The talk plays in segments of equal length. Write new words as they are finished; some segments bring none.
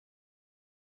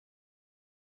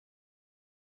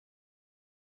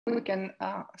we can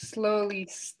slowly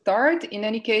start. In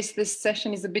any case, this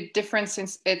session is a bit different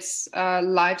since it's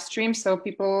live stream, so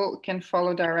people can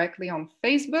follow directly on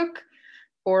Facebook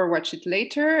or watch it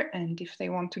later. And if they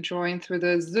want to join through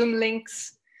the Zoom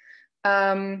links,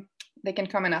 they can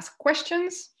come and ask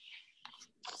questions.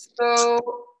 So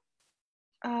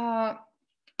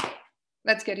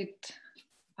let's get it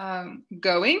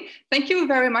going. Thank you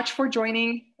very much for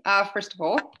joining, first of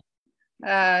all,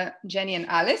 Xheni and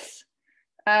Alice.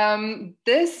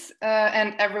 This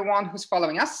and everyone who's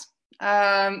following us.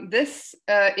 This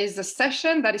is a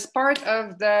session that is part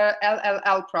of the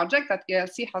LLL project that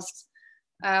ELC has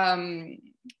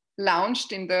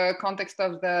launched in the context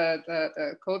of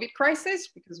the COVID crisis,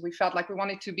 because we felt like we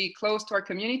wanted to be close to our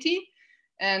community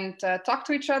and talk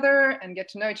to each other and get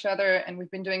to know each other. And we've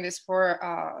been doing this for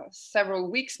several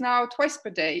weeks now, twice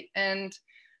per day. And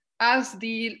as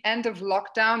the end of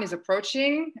lockdown is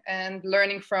approaching and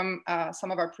learning from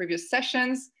some of our previous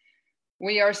sessions,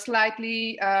 we are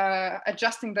slightly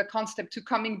adjusting the concept to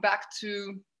coming back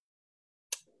to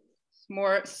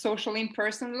more social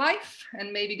in-person life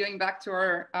and maybe going back to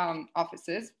our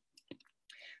offices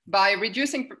by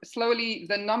reducing slowly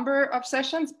the number of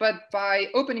sessions, but by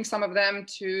opening some of them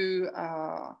to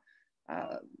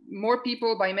more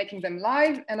people, by making them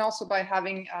live, and also by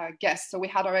having guests. So we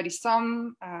had already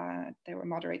some, they were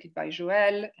moderated by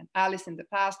Joël and Alice in the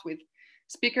past, with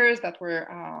speakers that were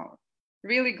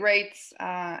really great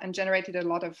and generated a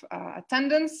lot of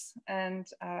attendance and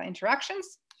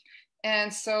interactions.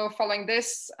 And so following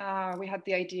this, we had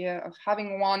the idea of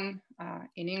having one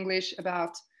in English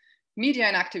about media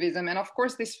and activism. And of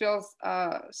course, this feels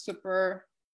super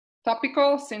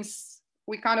topical since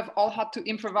we kind of all had to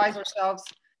improvise ourselves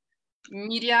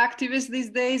media activists these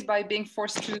days by being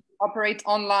forced to operate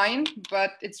online.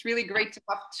 But it's really great to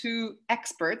have two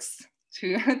experts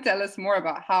to tell us more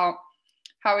about how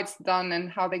it's done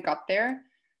and how they got there.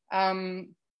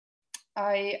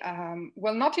 I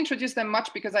will not introduce them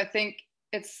much because I think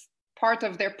it's part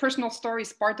of their personal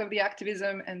stories, part of the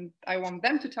activism, and I want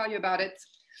them to tell you about it.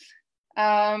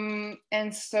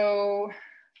 And so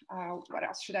what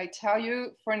else should I tell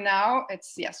you? For now,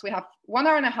 it's, yes, we have 1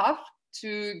 hour and a half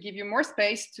to give you more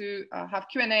space to have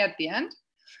Q&A at the end.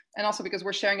 And also because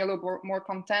we're sharing a little more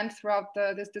content throughout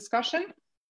this discussion.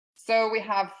 So we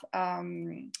have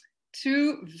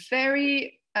two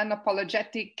very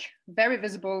unapologetic, very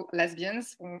visible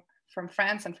lesbians from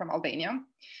France and from Albania,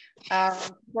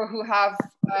 who have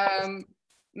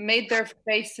made their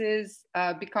faces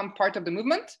become part of the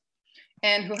movement,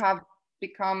 and who have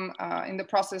become, in the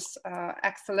process,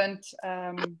 excellent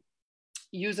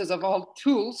users of all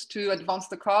tools to advance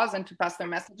the cause and to pass their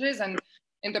messages, and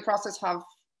in the process have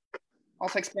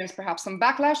also experienced perhaps some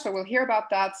backlash. So we'll hear about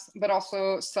that, but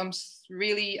also some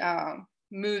really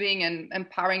moving and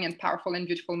empowering and powerful and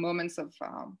beautiful moments of,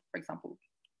 for example,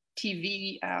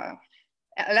 TV,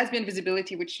 lesbian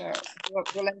visibility, which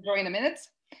we'll enjoy in a minute.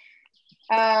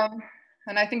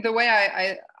 And I think the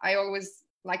way I always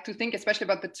like to think, especially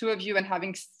about the two of you and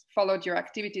having followed your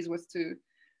activities, was to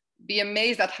be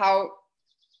amazed at how,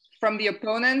 from the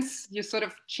opponents, you sort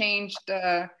of changed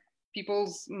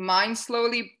people's minds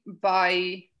slowly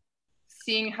by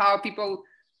seeing how people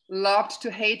loved to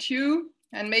hate you.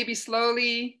 And maybe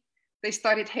slowly they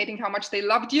started hating how much they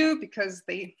loved you, because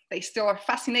they still are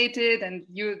fascinated, and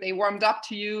they warmed up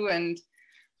to you. And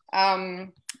I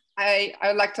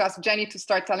would like to ask Xheni to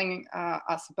start telling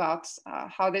us about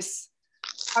how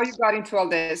you got into all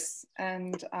this.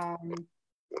 And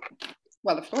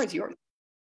well, the floor is yours.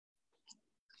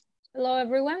 Hello,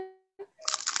 everyone.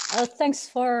 Thanks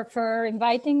for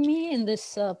inviting me in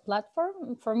this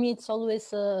platform. For me, it's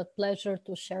always a pleasure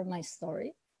to share my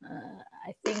story.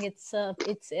 I think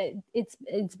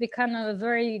it's become a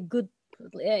very good,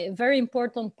 very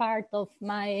important part of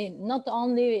not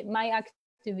only my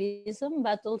activism,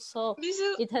 but also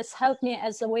it has helped me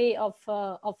as a way of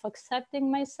accepting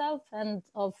myself and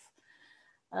of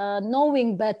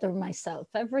knowing better myself.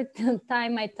 Every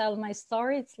time I tell my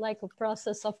story, it's like a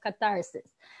process of catharsis.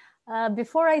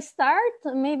 Before I start,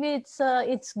 maybe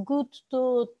it's good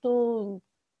to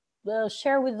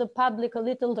share with the public a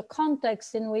little the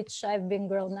context in which I've been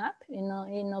grown up in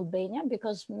Albania,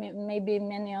 because maybe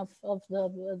many of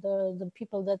the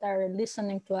people that are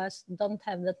listening to us don't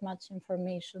have that much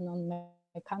information on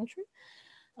my country.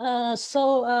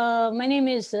 So my name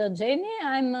is Xheni.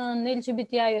 I'm an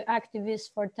LGBTI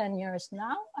activist for 10 years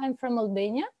now. I'm from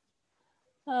Albania,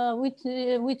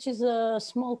 which is a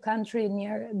small country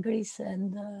near Greece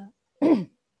and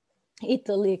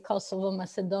Italy, Kosovo,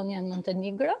 Macedonia, and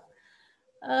Montenegro.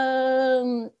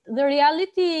 the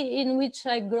reality in which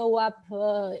I grow up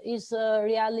is a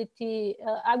reality.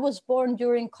 I was born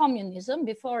during communism,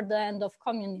 before the end of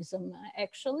communism,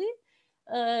 actually,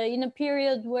 in a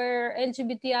period where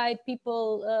LGBTI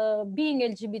people, being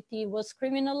LGBT was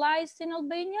criminalized in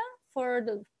Albania for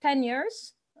the 10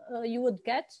 years. You would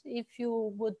get if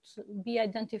you would be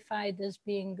identified as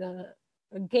being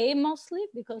gay, mostly,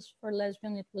 because for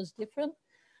lesbian it was different.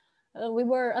 We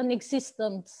were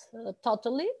non-existent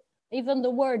totally. Even the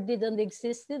word didn't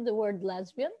exist, the word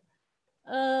lesbian.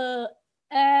 It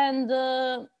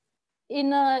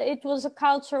was a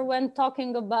culture when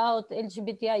talking about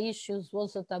LGBTI issues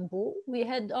was a taboo. We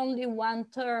had only one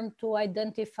term to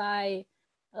identify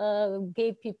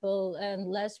gay people and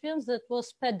lesbians, that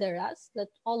was pederast, that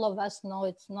all of us know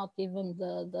it's not even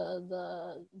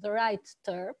the right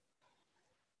term.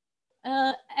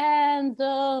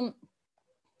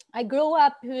 I grew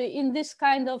up in this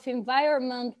kind of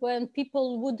environment when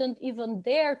people wouldn't even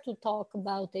dare to talk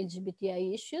about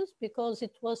LGBTI issues because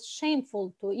it was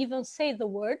shameful to even say the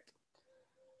word.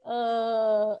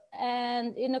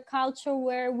 And in a culture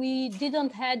where we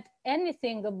didn't had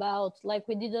anything about, like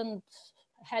we didn't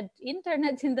had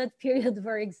internet in that period,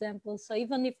 for example. So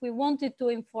even if we wanted to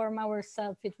inform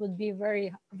ourselves, it would be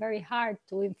very, very hard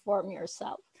to inform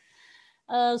yourself.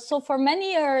 So for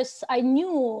many years, I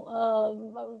knew,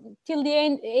 till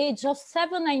the age of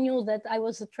 7, I knew that I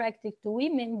was attracted to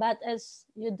women, but as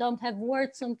you don't have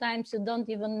words, sometimes you don't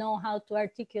even know how to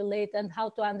articulate and how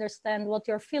to understand what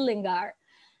your feelings are.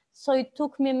 So it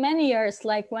took me many years,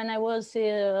 like when I was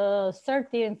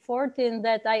 13, 14,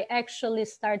 that I actually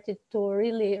started to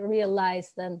really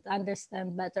realize and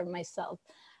understand better myself.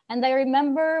 And I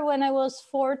remember when I was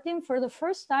 14, for the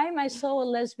first time, I saw a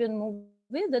lesbian movie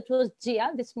that was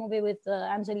Gia, this movie with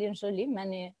Angelina Jolie.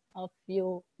 Many of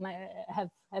you might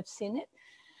have seen it.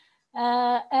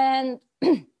 And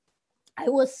I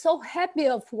was so happy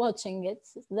of watching it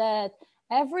that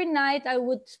every night I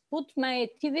would put my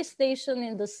TV station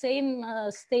in the same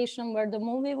station where the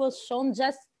movie was shown,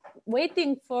 just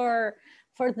waiting for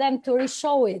them to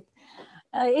re-show it.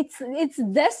 It's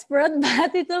desperate,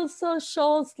 but it also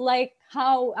shows like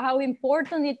how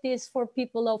important it is for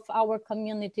people of our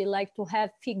community, like to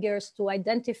have figures to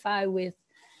identify with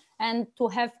and to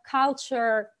have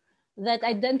culture that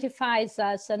identifies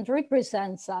us and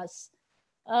represents us.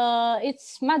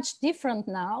 It's much different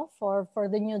now for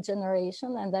the new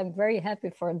generation, and I'm very happy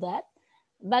for that.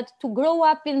 But to grow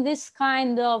up in this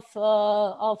kind of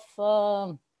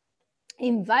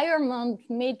environment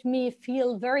made me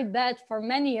feel very bad for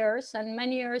many years, and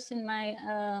many years in my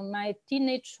my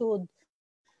teenagehood.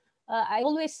 I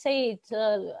always say it,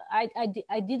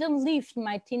 I didn't live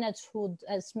my teenagehood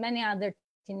as many other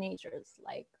teenagers.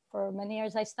 Like for many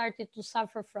years, I started to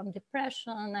suffer from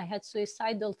depression. I had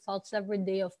suicidal thoughts every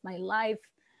day of my life.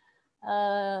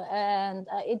 And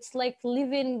it's like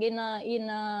living in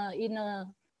a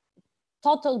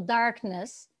total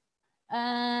darkness.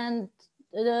 And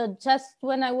just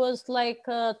when I was like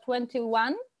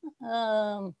 21,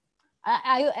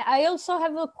 I also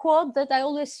have a quote that I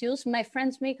always use. My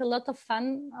friends make a lot of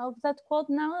fun of that quote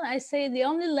now. I say, the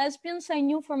only lesbians I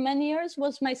knew for many years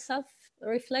was myself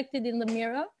reflected in the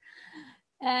mirror.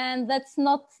 And that's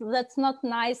not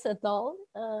nice at all.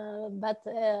 But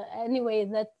anyway,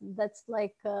 that's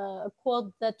like a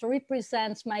quote that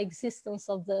represents my existence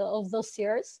of those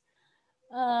years.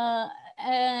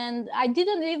 And I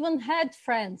didn't even had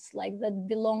friends like that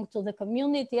belonged to the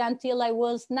community until I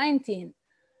was 19,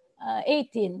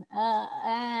 18.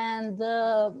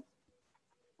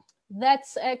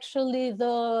 That's actually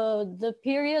the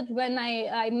period when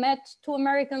I met 2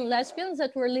 American lesbians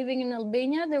that were living in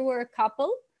Albania. They were a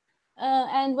couple.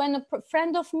 And when a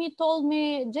friend of me told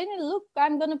me, Xheni, look,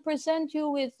 I'm going to present you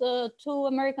with 2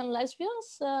 American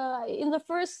lesbians. In the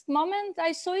first moment,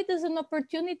 I saw it as an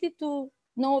opportunity to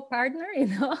know a partner,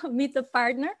 meet a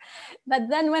partner. But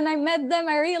then when I met them,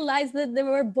 I realized that they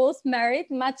were both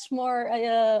married, much more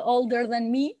older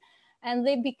than me. And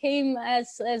they became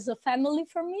as a family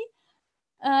for me.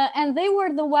 And they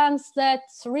were the ones that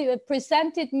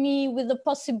presented me with the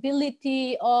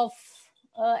possibility of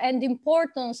and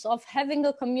importance of having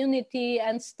a community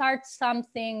and start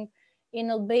something in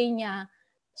Albania.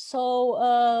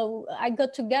 So I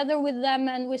got together with them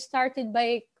and we started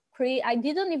by I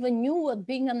didn't even knew what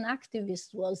being an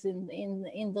activist was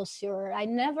in those years. I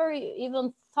never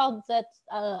even thought that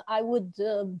I would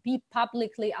be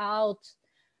publicly out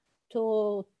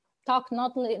to talk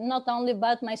not only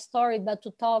about my story, but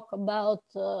to talk about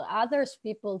other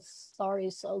people's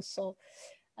stories also.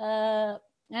 And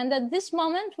at this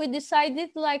moment, we decided,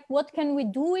 like, what can we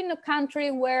do in a country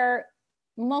where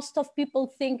most of people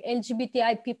think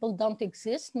LGBTI people don't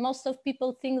exist. Most of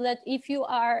people think that if you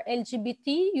are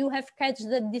LGBT, you have catch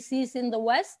the disease in the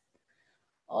West,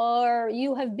 or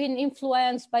you have been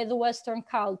influenced by the Western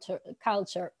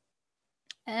culture.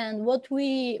 And what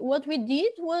we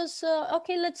did was,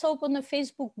 okay, let's open a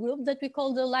Facebook group that we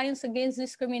call the Alliance Against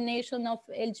Discrimination of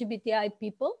LGBTI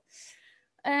People.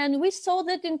 And we saw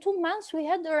that in 2 months, we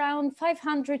had around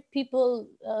 500 people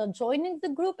joining the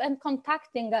group and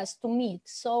contacting us to meet.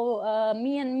 So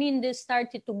me and Mindy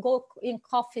started to go in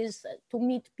coffees to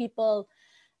meet people,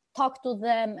 talk to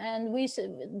them, and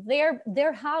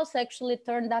their house actually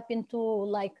turned up into,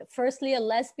 like, firstly a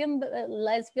lesbian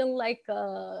like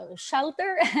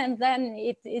shelter, and then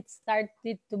it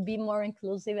started to be more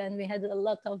inclusive, and we had a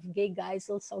lot of gay guys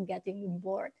also getting on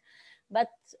board. But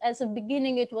as a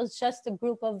beginning, it was just a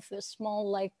group of a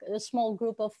small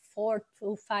group of 4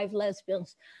 to 5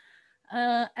 lesbians,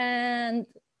 and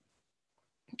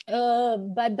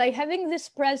by having this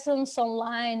presence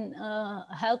online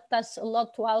helped us a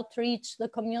lot to outreach the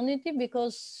community,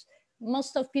 because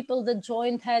most of people that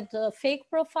joined had fake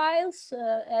profiles,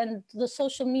 and the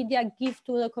social media give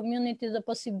to the community the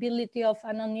possibility of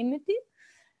anonymity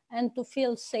and to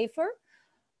feel safer.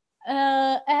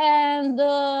 Then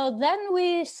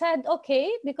we said, okay,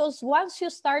 because once you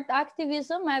start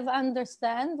activism, I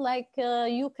understand, like,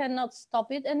 you cannot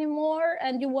stop it anymore,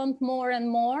 and you want more and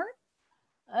more.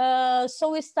 So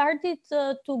we started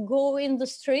to go in the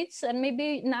streets, and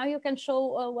maybe now you can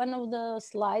show one of the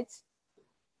slides.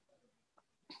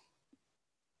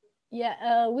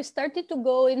 Yeah, we started to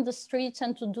go in the streets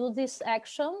and to do these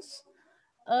actions.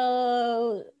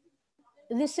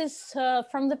 This is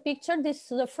from the picture. This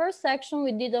is the first action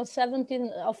we did on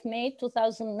 17th of May,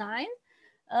 2009.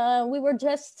 We were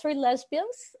just 3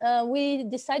 lesbians. We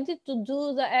decided to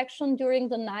do the action during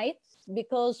the night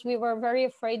because we were very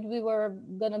afraid we were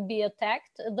gonna be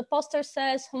attacked. The poster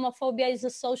says homophobia is a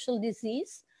social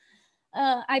disease.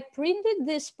 I printed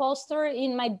this poster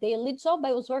in my daily job.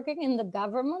 I was working in the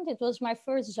government. It was my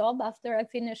first job after I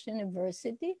finished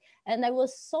university. And I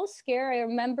was so scared. I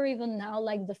remember even now,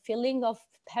 like, the feeling of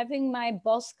having my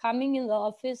boss coming in the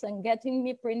office and getting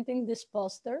me printing these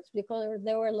posters, because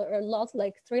there were a lot,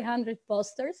 like 300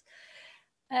 posters.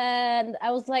 And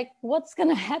I was like, what's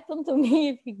gonna happen to me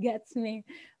if he gets me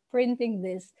printing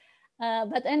this?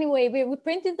 But anyway, we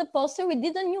printed the poster. We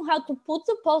didn't know how to put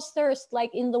the posters,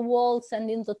 like, in the walls and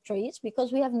in the trees,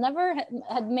 because we have never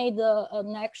had made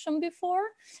an action before.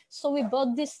 So we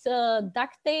bought this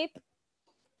duct tape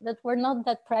that were not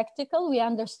that practical. We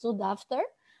understood after.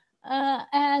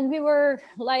 And we were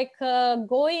like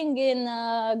going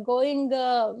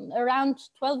around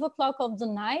 12 o'clock of the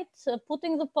night,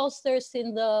 putting the posters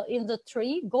in the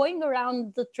tree, going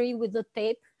around the tree with the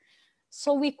tape,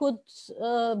 so we could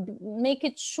make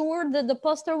it sure that the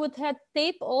poster would have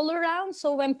tape all around.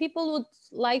 So when people would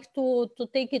like to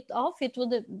take it off, it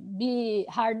would be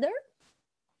harder.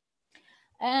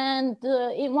 And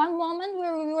in one moment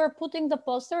where we were putting the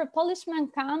poster, a policeman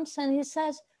comes and he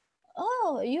says,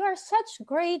 "Oh, you are such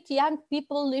great young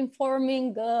people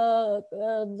informing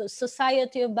the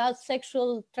society about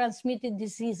sexual transmitted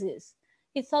diseases."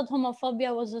 He thought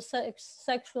homophobia was a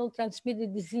sexual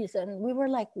transmitted disease. And we were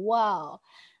like, wow.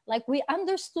 Like, we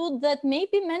understood that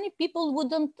maybe many people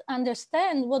wouldn't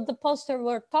understand what the poster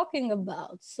were talking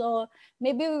about. So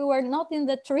maybe we were not in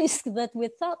that risk that we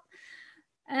thought.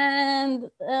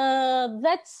 And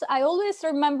I always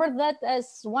remember that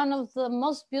as one of the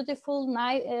most beautiful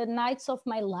nights of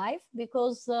my life,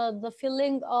 because the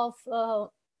feeling of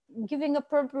giving a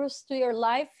purpose to your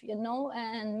life, you know,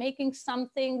 and making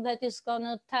something that is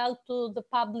gonna tell to the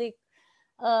public,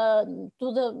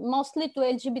 mostly to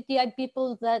LGBTI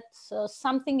people, that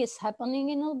something is happening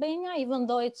in Albania, even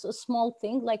though it's a small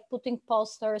thing, like putting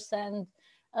posters, and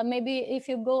maybe if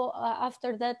you go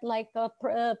after that, like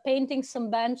painting some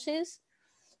benches.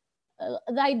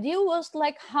 The idea was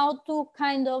like how to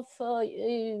kind of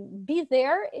be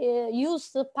there, use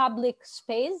the public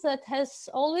space that has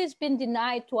always been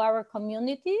denied to our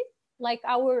community, like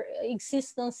our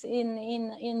existence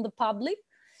in the public.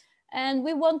 And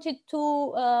we wanted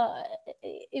to,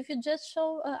 if you just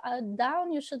show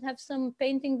down, you should have some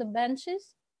painting the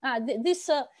benches. This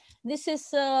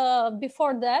is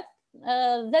before that.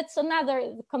 That's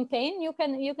another campaign. You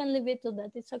can leave it to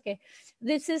that. It's okay.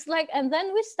 This is like, and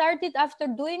then we started, after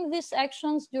doing these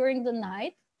actions during the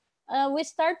night, we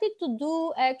started to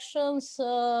do actions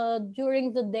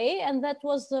during the day, and that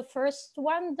was the first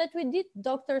one that we did,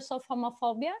 Doctors of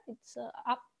Homophobia. It's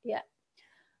up, yeah.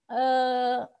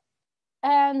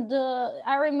 And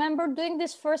I remember doing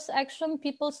this first action,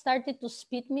 people started to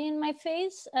spit me in my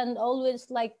face, and always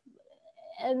like,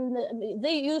 and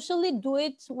they usually do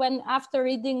it when after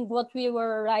reading what we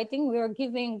were writing, we were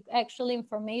giving actual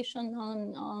information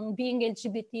on being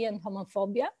LGBT and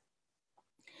homophobia.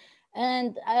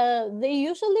 And they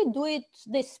usually do it,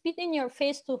 they spit in your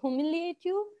face to humiliate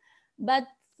you, but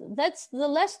that's the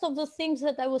last of the things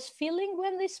that I was feeling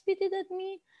when they spitted at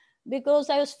me, because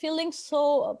I was feeling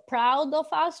so proud of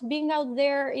us being out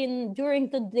there during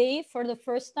the day for the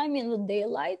first time in the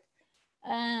daylight,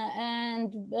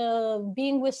 and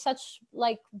being with such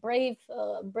like brave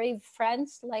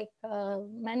friends, like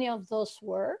many of those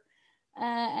were.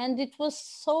 And it was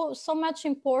so much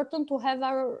important to have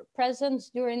our presence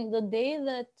during the day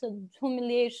that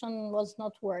humiliation was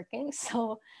not working.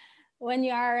 So when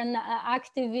you are an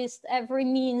activist, every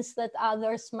means that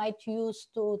others might use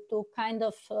to kind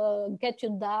of get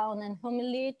you down and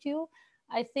humiliate you,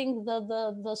 I think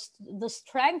the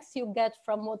strength you get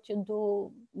from what you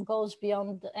do goes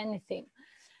beyond anything.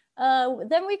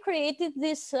 Then we created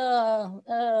this,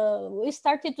 we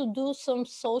started to do some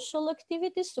social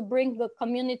activities to bring the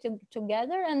community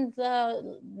together, and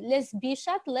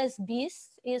Lesbies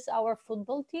is our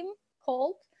football team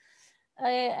called.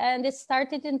 And it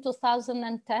started in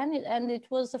 2010, and it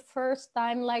was the first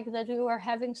time like that we were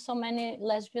having so many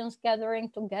lesbians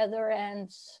gathering together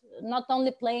and not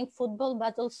only playing football,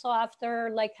 but also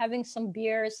after like having some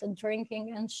beers and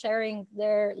drinking and sharing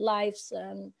their lives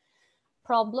and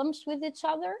problems with each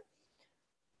other.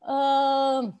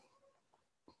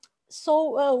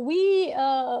 So we,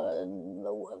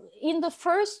 in the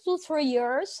first 2-3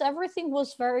 years, everything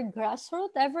was very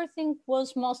grassroots. Everything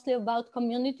was mostly about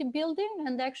community building.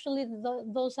 And actually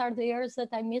those are the years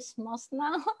that I miss most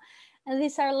now. And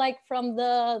these are like from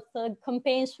the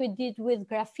campaigns we did with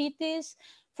graffitis.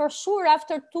 For sure,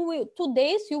 after two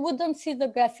days, you wouldn't see the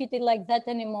graffiti like that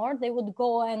anymore. They would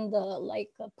go and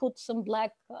put some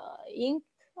black ink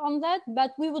on that,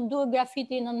 but we would do a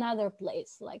graffiti in another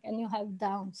place, like, and you have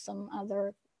down some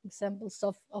other examples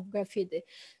of graffiti.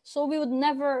 So we would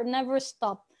never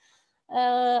stop.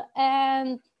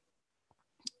 And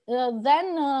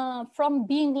then from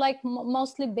being like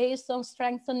mostly based on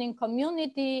strengthening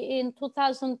community, in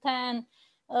 2010,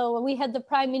 we had the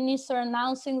Prime Minister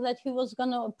announcing that he was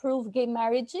going to approve gay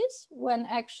marriages, when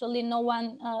actually no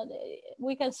one,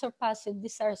 we can surpass it.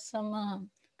 These are some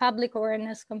public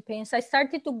awareness campaigns. I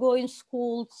started to go in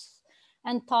schools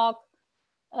and talk.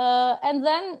 And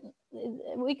then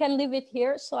we can leave it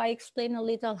here. So I explain a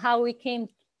little how we came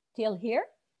till here.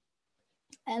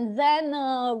 And then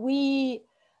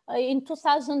in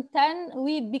 2010,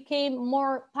 we became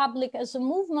more public as a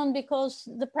movement, because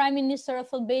the Prime Minister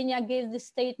of Albania gave the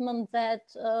statement that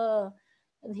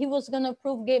he was going to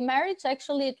approve gay marriage.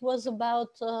 Actually, it was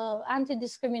about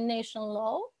anti-discrimination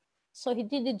law. So he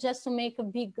did it just to make a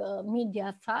big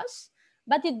media fuss.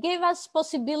 But it gave us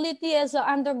possibility as an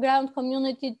underground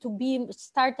community to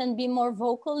start and be more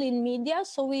vocal in media.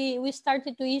 So we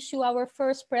started to issue our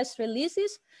first press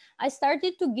releases. I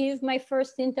started to give my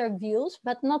first interviews,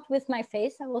 but not with my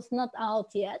face. I was not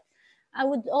out yet. I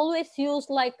would always use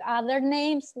like other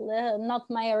names, not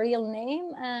my real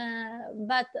name,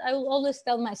 but I will always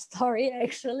tell my story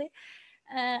actually.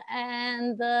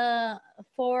 And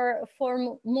for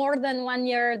more than 1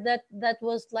 year, that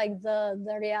was like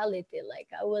the reality. Like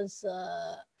I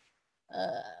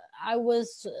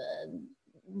was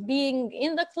being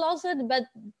in the closet, but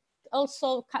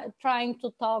also trying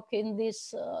to talk in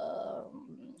this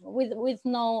with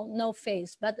no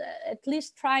face, but at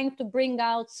least trying to bring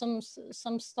out some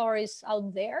stories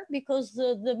out there, because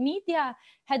the media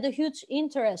had a huge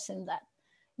interest in that.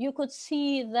 You could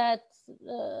see that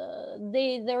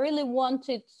they really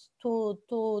wanted to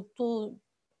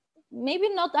maybe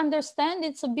not understand,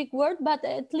 it's a big word, but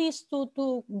at least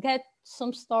to get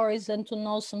some stories and to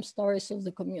know some stories of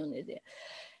the community.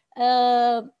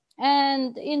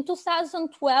 And in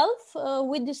 2012,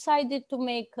 we decided to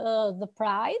make the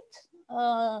Pride.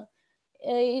 The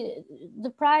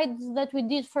Pride that we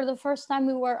did for the first time,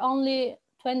 we were only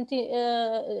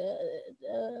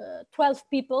 12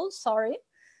 people, sorry.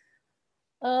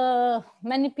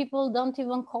 Many people don't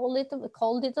even called it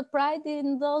a Pride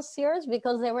in those years,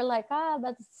 because they were like,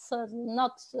 but it's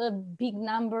not a big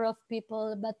number of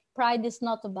people. But Pride is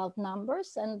not about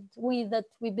numbers, and we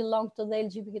belong to the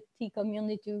LGBT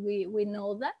community, we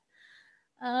know that.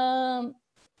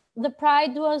 The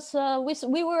Pride was,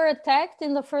 we were attacked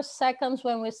in the first seconds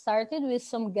when we started with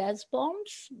some gas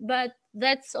bombs, but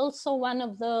that's also one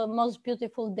of the most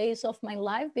beautiful days of my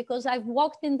life, because I've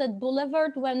walked in that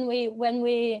boulevard when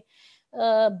we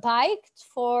biked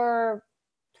for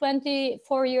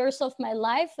 24 years of my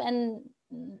life, and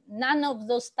none of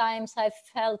those times I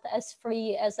felt as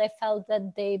free as I felt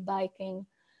that day biking.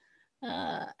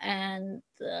 As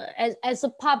a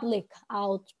public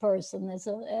out person, as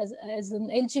an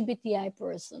LGBTI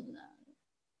person.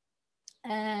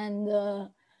 And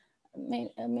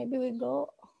maybe we go.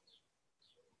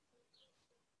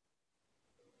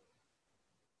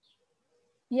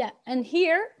 Yeah, and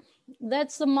here,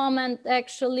 that's the moment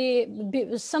actually,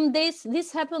 some days,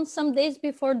 this happened some days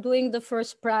before doing the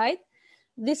first Pride.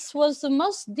 This was the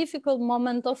most difficult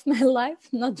moment of my life,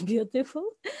 not beautiful.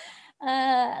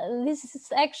 This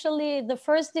is actually the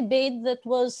first debate that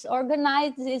was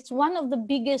organized. It's one of the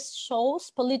biggest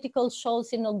shows, political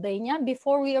shows in Albania.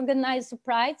 Before we organized the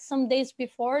Pride, some days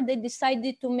before, they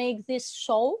decided to make this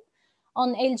show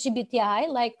on LGBTI,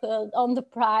 like on the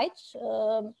Pride.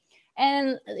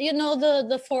 And you know,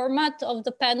 the format of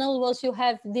the panel was you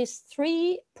have these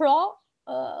three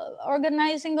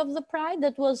organizing of the Pride.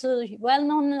 That was a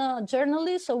well-known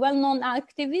journalist, a well-known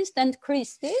activist, and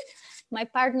Christy, my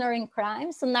partner in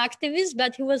crimes, an activist,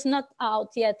 but he was not out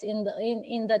yet in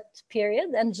that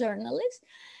period, and journalist.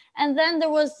 And then there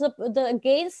was the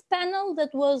against panel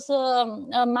that was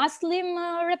a Muslim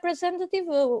representative,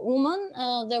 a woman.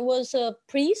 There was a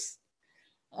priest,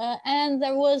 and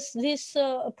there was this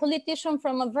politician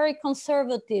from a very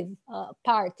conservative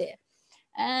party.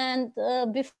 And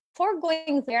before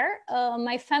going there,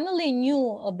 my family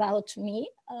knew about me.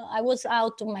 I was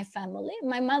out to my family.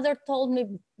 My mother told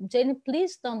me, Xheni,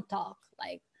 please don't talk.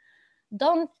 Like,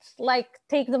 don't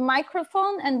take the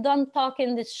microphone and don't talk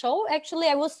in this show. Actually,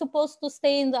 I was supposed to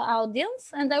stay in the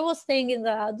audience, and I was staying in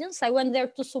the audience. I went there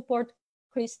to support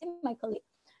Christy, my colleague.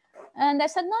 And I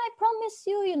said, no, I promise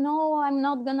you, you know, I'm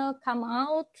not gonna come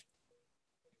out.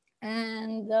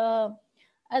 And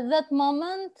at that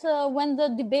moment, when the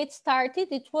debate started,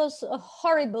 it was a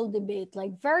horrible debate,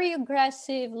 like very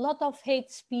aggressive, a lot of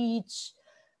hate speech,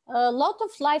 a lot of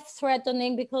life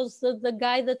threatening, because the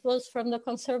guy that was from the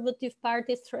Conservative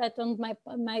Party threatened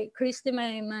my Christy,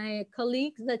 my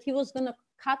colleague, that he was gonna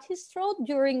cut his throat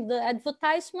during the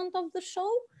advertisement of the show.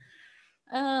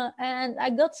 And I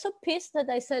got so pissed that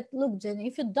I said, look, Xheni,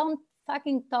 if you don't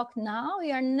fucking talk now,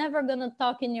 you're never gonna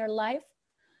talk in your life.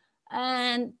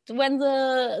 And when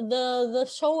the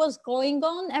show was going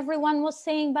on, everyone was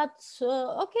saying, but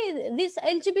okay, these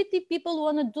LGBT people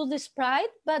want to do this Pride,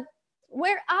 but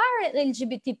where are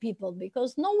LGBT people?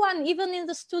 Because no one, even in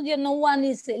the studio, no one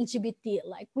is LGBT.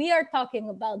 Like, we are talking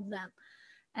about them,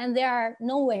 and they are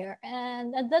nowhere.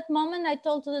 And at that moment, I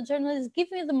told to the journalist,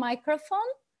 give me the microphone.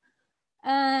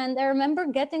 And I remember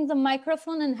getting the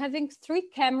microphone and having 3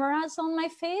 cameras on my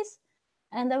face.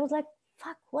 And I was like,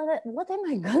 fuck, what am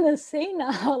I gonna say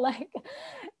now? Like,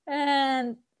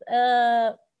 and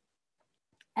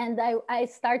I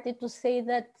started to say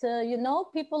that, you know,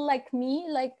 people like me,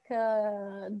 like,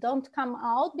 don't come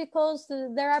out, because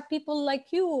there are people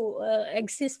like you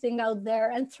existing out there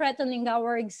and threatening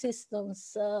our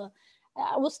existence.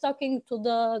 I was talking to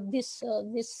this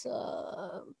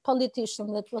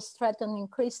politician that was threatening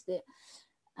Christy.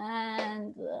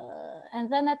 And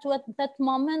then at that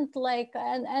moment, like,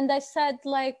 and I said,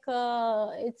 like,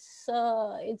 it's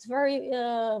very,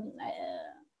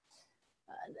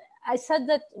 I said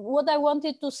that what I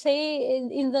wanted to say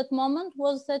in that moment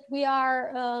was that we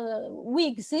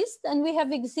exist, and we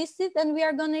have existed, and we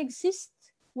are going to exist,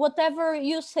 whatever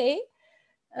you say.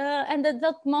 And at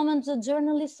that moment, the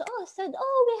journalist said,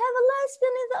 oh, we have a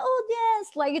lesbian in the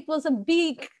audience. Like, it was a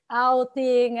big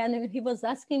outing, and he was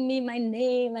asking me my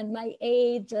name and my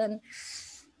age. And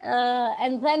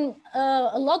then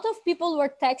a lot of people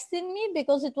were texting me,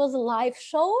 because it was a live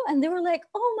show, and they were like,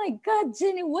 oh my God,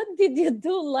 Xheni, what did you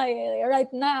do like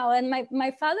right now? And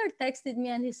my father texted me,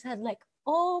 and he said, like,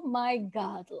 oh my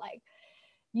God, like,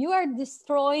 you are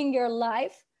destroying your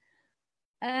life.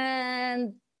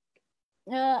 And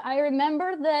I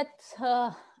remember that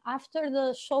after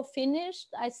the show finished,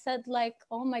 I said, like,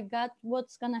 oh my God,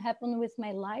 what's gonna happen with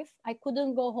my life? I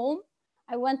couldn't go home.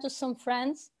 I went to some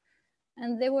friends,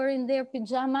 and they were in their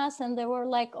pajamas, and they were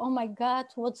like, oh my God,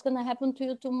 what's gonna happen to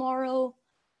you tomorrow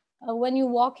when you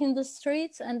walk in the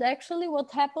streets? And actually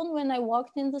what happened when I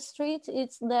walked in the streets,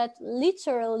 it's that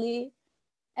literally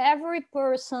every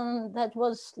person that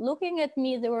was looking at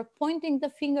me, they were pointing the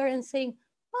finger and saying,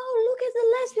 oh, look at the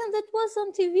lesbian that was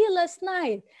on TV last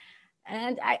night.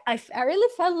 And I really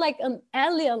felt like an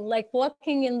alien, like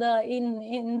walking in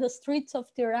the streets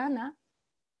of Tirana.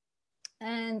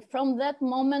 And from that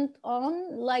moment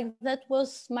on, like, that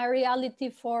was my reality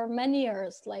for many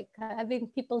years, like having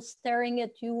people staring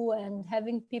at you and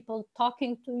having people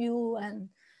talking to you. And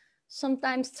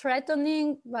sometimes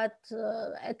threatening, but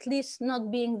at least not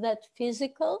being that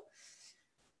physical.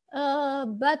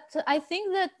 But I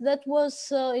think that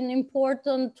was an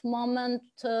important moment,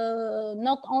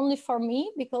 not only for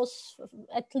me, because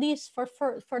at least for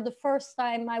the first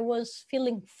time I was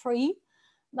feeling free,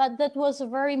 but that was a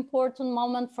very important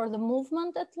moment for the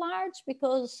movement at large,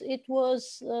 because it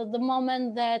was the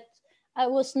moment that I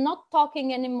was not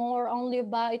talking anymore only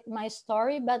about my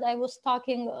story, but I was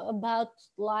talking about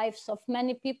lives of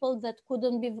many people that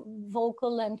couldn't be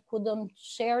vocal and couldn't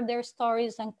share their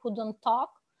stories and couldn't talk.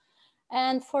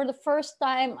 And for the first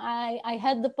time, I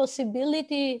had the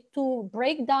possibility to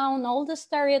break down all the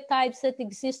stereotypes that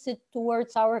existed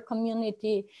towards our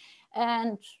community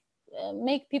and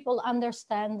make people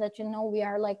understand that, you know, we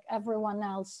are like everyone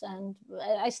else. And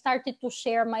I started to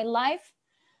share my life.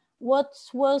 What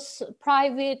was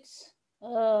private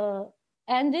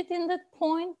ended in that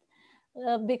point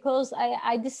because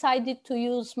I decided to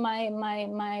use my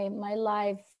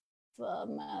life,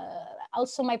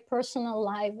 also my personal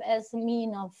life, as a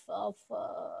mean of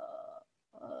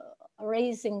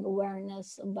raising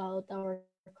awareness about our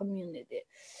community.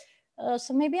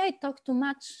 So maybe I talk too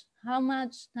much. How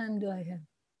much time do I have?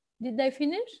 Did I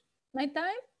finish my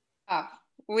time?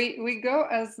 We go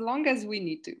as long as we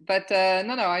need to, but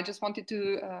no, I just wanted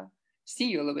to see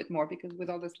you a little bit more, because with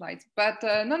all the slides, but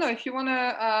no, if you want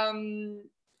to,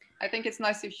 I think it's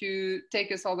nice if you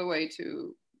take us all the way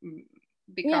to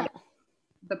become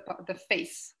the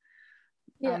face.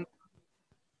 From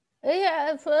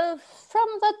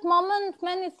that moment,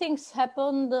 many things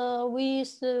happened.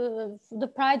 The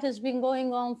Pride has been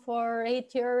going on for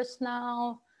 8 years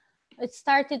now. It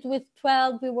started with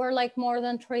 12. We were like more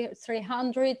than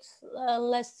 300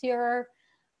 last year.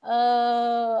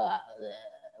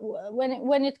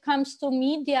 When it comes to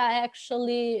media,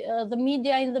 actually, the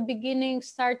media in the beginning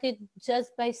started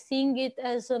just by seeing it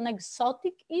as an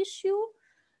exotic issue.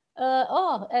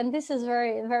 And this is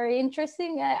very, very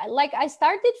interesting. I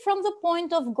started from the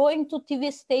point of going to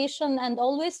TV station and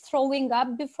always throwing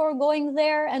up before going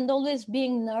there, and always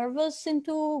being nervous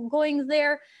into going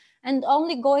there, and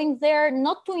only going there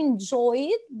not to enjoy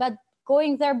it, but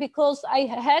going there because I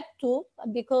had to,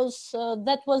 because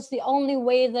that was the only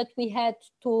way that we had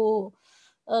to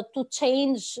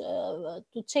change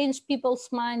people's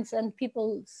minds and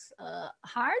people's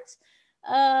hearts.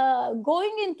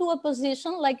 Going into a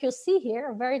position like you see here,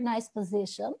 a very nice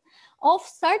position of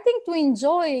starting to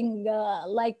enjoying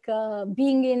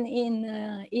being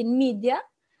in media.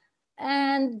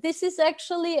 And this is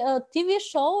actually a TV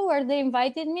show where they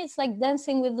invited me. It's like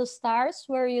Dancing with the Stars,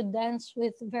 where you dance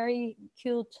with very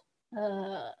cute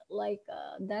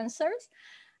dancers.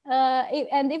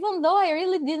 And even though I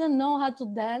really didn't know how to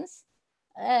dance,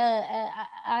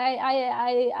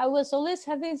 I was always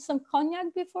having some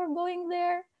cognac before going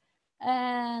there,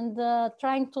 and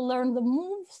trying to learn the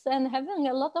moves and having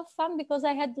a lot of fun, because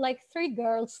I had like 3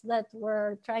 girls that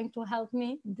were trying to help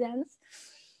me dance.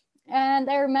 And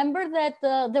I remember that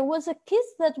there was a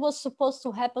kiss that was supposed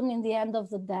to happen in the end of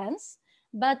the dance.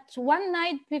 But one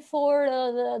night before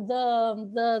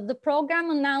the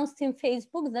program announced in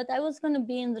Facebook that I was going to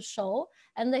be in the show,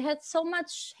 and they had so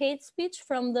much hate speech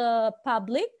from the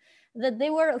public that they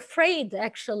were afraid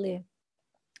actually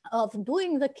of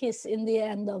doing the kiss in the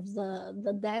end of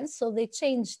the dance. So they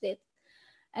changed it.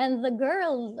 And the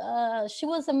girl, she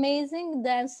was an amazing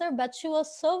dancer, but she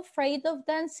was so afraid of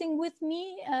dancing with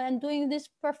me and doing this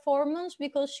performance,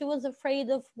 because she was afraid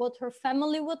of what her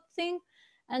family would think,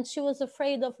 and she was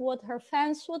afraid of what her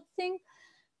fans would think.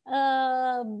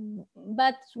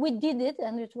 But we did it,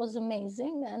 and it was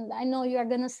amazing. And I know you are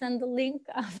going to send the link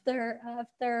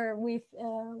after we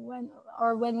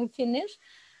when we finish.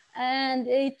 And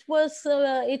it was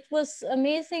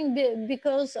amazing,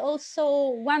 because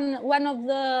also one of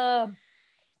the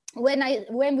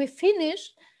when we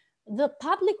finished, the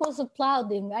public was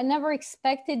applauding. I never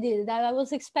expected it. I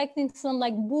was expecting some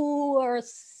like boo or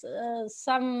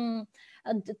some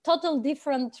total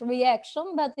different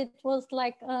reaction, but it was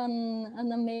like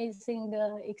an amazing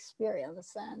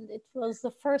experience. And it was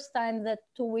the first time that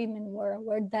 2 women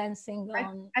were dancing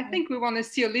on. I think we want to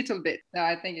see a little bit.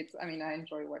 I think it's, I mean, I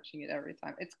enjoy watching it every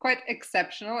time. It's quite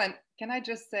exceptional. And can I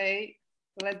just say,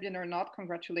 lesbian or not,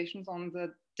 congratulations on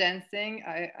the dancing.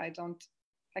 I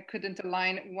couldn't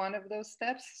align one of those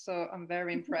steps, so I'm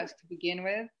very impressed to begin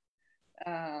with.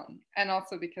 And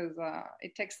also because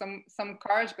it takes some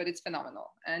courage, but it's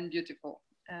phenomenal and beautiful.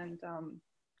 And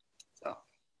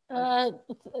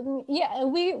Yeah,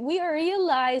 we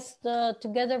realized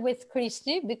together with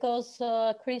Christy, because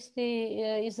Christy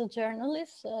is a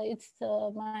journalist. It's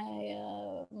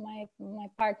my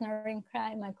partner in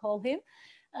crime, I call him.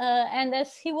 And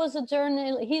as he's a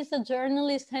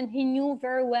journalist, and he knew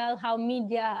very well how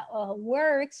media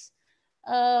works.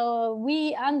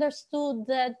 We understood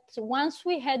that once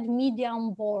we had media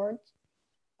on board,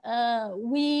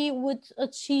 we would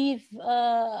achieve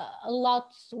a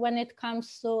lot when it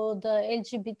comes to the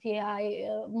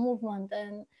LGBTI movement.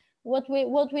 And what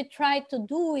we try to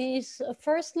do is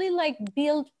firstly like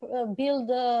build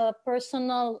a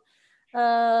personal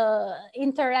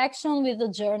interaction with the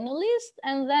journalist,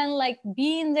 and then like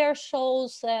be in their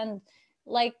shows. And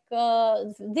like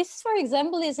this, for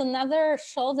example, is another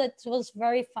show that was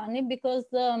very funny, because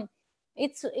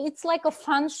it's like a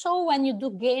fun show when you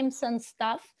do games and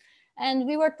stuff. And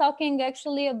we were talking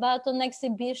actually about an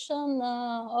exhibition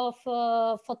of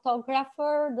a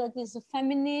photographer that is a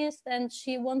feminist, and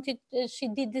she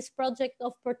did this project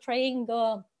of portraying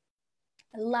the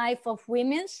life of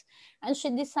women, and she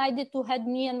decided to have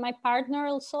me and my partner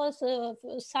also as a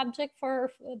subject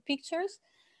for pictures.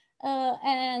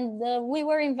 We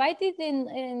were invited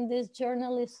in this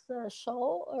journalist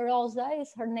show. Rosa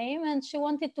is her name, and she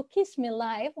wanted to kiss me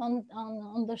live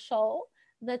on the show.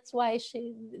 That's why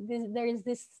there is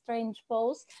this strange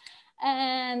pose.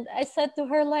 And I said to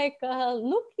her, like,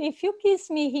 look, if you kiss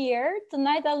me here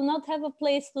tonight, I'll not have a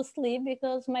place to sleep,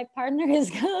 because my partner is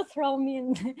gonna throw me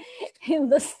in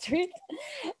the street.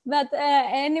 But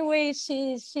anyway,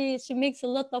 she makes a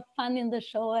lot of fun in the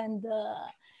show, and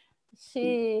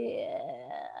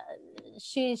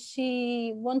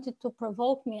she wanted to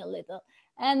provoke me a little.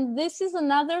 And this is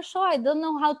another show. I don't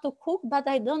know how to cook, but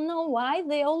I don't know why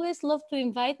they always love to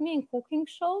invite me in cooking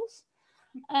shows.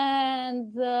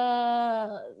 And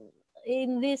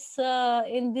in this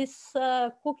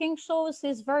cooking shows,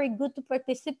 it's very good to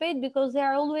participate, because they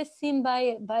are always seen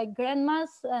by grandmas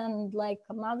and like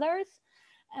mothers.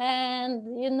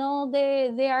 And you know,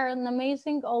 they are an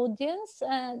amazing audience.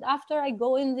 And after I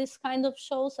go in this kind of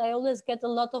shows, I always get a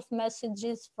lot of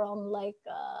messages from like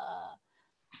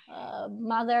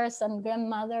mothers and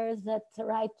grandmothers that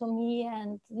write to me,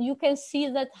 and you can see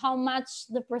that how much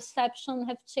the perception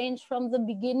have changed from the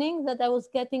beginning, that I was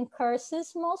getting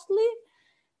curses mostly,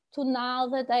 to now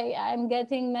that I'm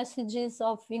getting messages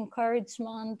of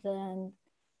encouragement. And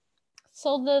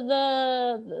so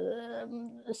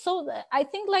I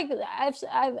think like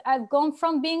I've gone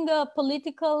from being a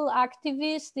political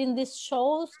activist in these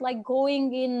shows, like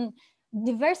going in,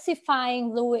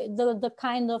 diversifying the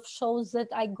kind of shows that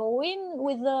I go in,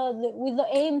 with the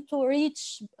aim to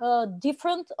reach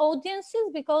different audiences,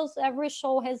 because every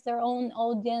show has their own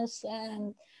audience,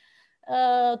 and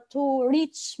to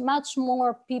reach much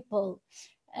more people.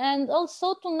 And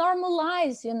also to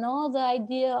normalize, you know, the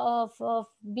idea of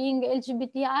being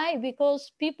LGBTI,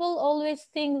 because people always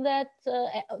think that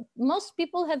most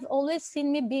people have always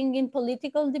seen me being in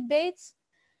political debates,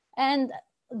 and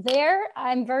there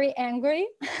I'm very angry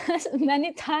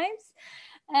many times,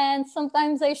 and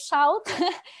sometimes I shout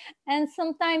and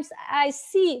sometimes I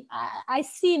seem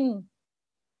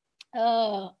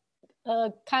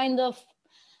kind of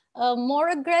more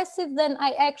aggressive than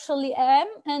I actually am.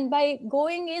 And by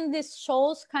going in these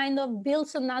shows kind of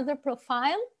builds another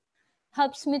profile,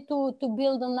 helps me to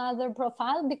build another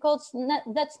profile, because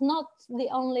that's not the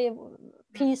only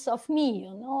piece of me,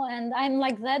 you know. And I'm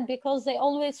like that because they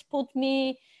always put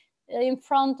me in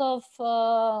front of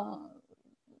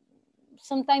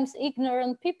sometimes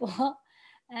ignorant people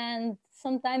and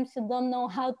sometimes you don't know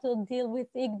how to deal with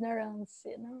ignorance,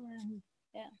 you know. And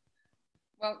yeah.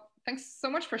 Well, thanks so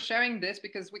much for sharing this,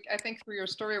 because I think through your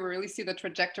story, we really see the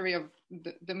trajectory of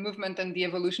the movement and the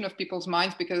evolution of people's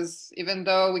minds, because even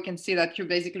though we can see that you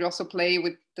basically also play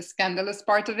with the scandalous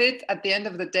part of it, at the end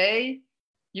of the day,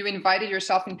 you invited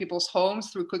yourself in people's homes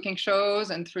through cooking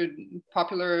shows and through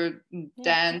popular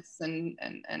dance and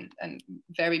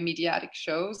very mediatic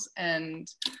shows,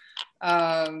 and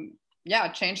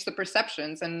changed the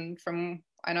perceptions. And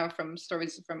I know from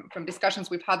stories, from discussions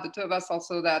we've had, the two of us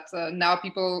also, that now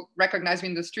people recognize me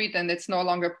in the street, and it's no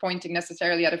longer pointing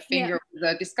necessarily at a finger with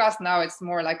a disgust. Now it's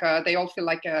more like they all feel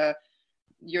like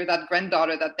you're that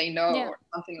granddaughter that they know, or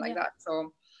something like that.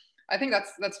 So I think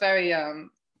that's very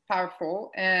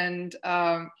powerful. And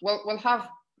we'll have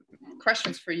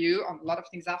questions for you on a lot of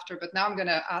things after, but now I'm going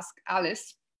to ask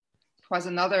Alice, who has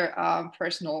another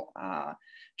personal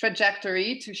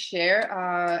trajectory to share,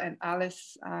 and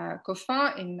Alice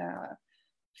Coffin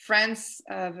friends,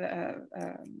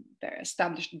 very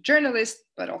established journalist,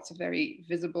 but also very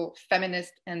visible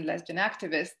feminist and lesbian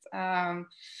activist.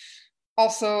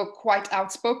 Also quite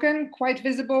outspoken, quite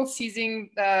visible, seizing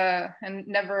and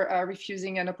never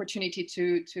refusing an opportunity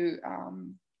to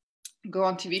go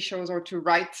on TV shows or to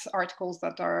write articles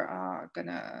that are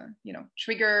gonna,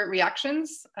 trigger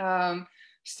reactions.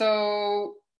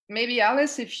 So maybe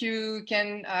Alice, if you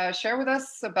can share with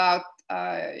us about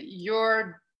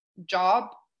your job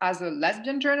as a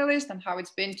lesbian journalist and how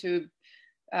it's been to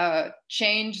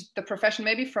change the profession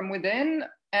maybe from within,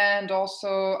 and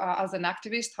also as an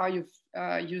activist, how you've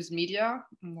used media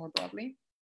more broadly.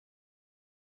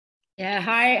 Yeah,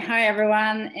 hi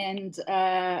everyone, and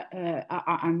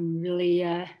I'm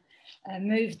really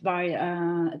moved by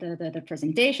the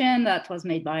presentation that was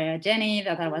made by Xheni,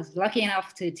 that I was lucky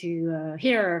enough to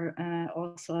hear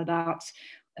also about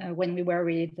when we were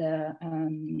with the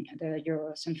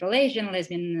Euro Central Asian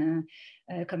lesbian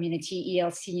community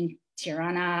ELC in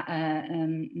Tirana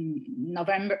in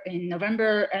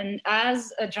November, and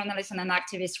as a journalist and an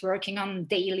activist working on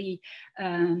daily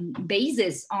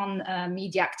basis on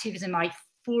media activism, I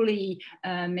fully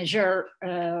measure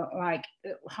like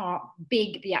how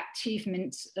big the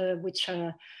achievements which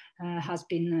has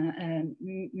been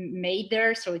made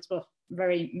there. So it's both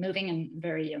very moving and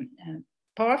very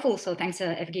powerful. So thanks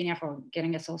Evgenia for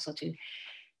getting us also to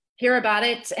hear about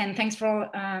it, and thanks for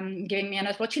giving me an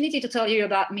opportunity to tell you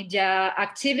about media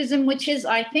activism, which is,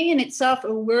 I think, in itself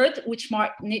a word which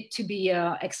might need to be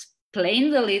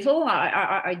explained a little.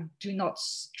 I do not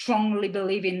strongly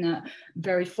believe in a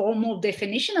very formal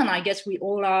definition, and I guess we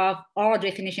all have our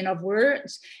definition of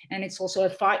words, and it's also a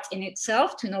fight in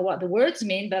itself to know what the words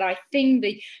mean. But I think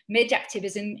the media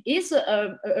activism is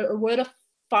a word of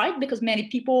fight, because many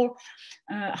people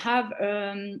have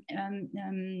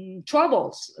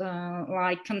troubles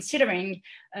like considering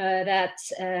that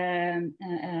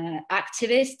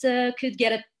activists could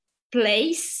get a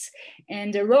place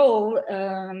and a role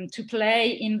to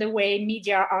play in the way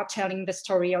media are telling the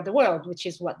story of the world, which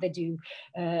is what they do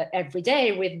every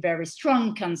day with very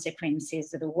strong consequences.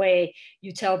 The way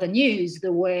you tell the news,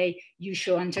 the way you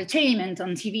show entertainment on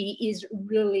TV is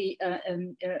really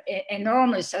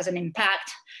enormous as an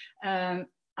impact.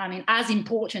 I mean, as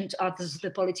important as the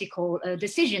political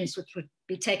decisions which would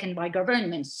be taken by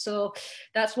governments. So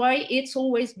that's why it's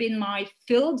always been my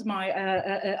field,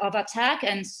 of attack.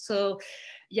 And so,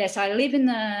 yes, I live in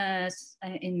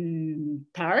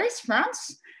Paris,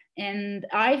 France, and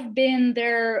I've been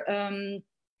there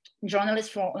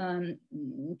journalist for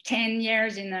 10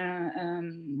 years in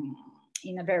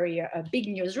a very big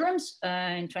newsrooms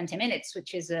in 20 Minutes,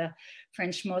 which is a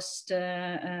French most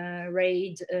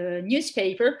read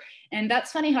newspaper. And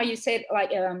that's funny how you said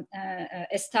like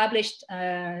established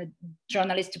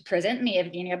journalists to present me,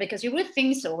 Evgenia, because you would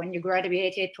think so when you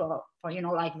graduated for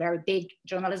like very big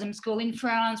journalism school in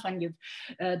France, when you've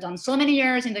done so many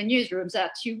years in the newsrooms,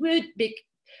 that you would be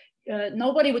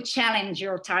nobody would challenge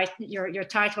your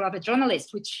title of a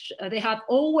journalist, which they have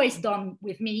always done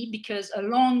with me, because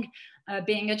along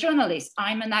being a journalist,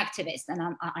 I'm an activist, and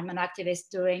I'm an activist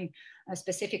doing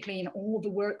specifically in all the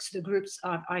works, the groups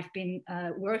I've been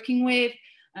working with,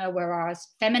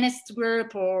 whereas feminist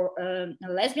group or a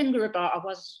lesbian group, I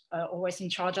was always in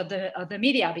charge of the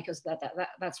media, because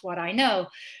that's what I know.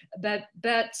 But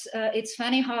it's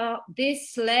funny how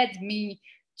this led me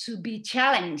to be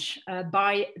challenged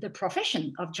by the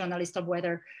profession of journalist, of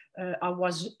whether I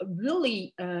was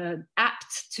really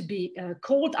apt to be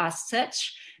called as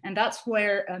such. And that's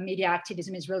where media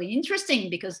activism is really interesting,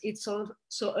 because it's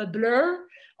also a blur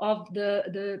of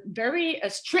the very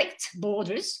strict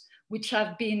borders which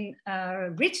have been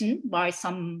written by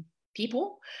some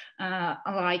people,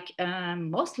 like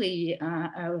mostly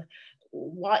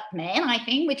white men, I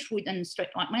think, and straight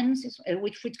white men,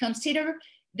 which would consider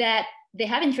that they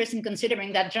have interest in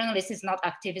considering that journalism is not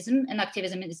activism, and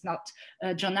activism is not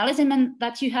journalism, and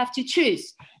that you have to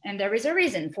choose. And there is a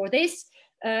reason for this.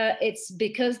 It's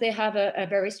because they have a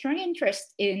very strong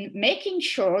interest in making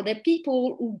sure that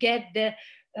people who get the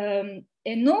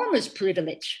enormous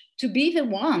privilege to be the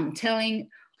one telling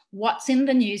what's in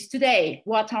the news today,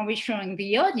 what are we showing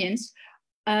the audience,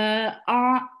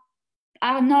 are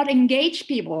not engaged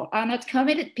people, are not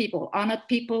committed people, are not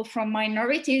people from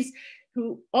minorities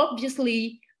who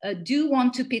obviously do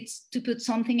want to put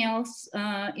something else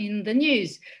in the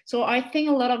news. So I think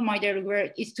a lot of my daily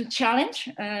work is to challenge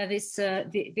this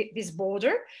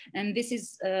border, and this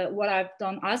is what I've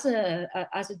done as a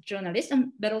journalist,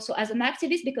 but also as an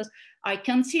activist, because I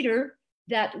consider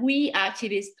that we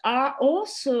activists are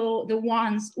also the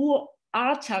ones who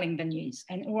are telling the news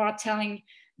and who are telling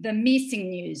the missing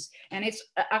news. And it's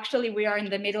actually, we are in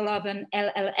the middle of an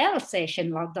LLL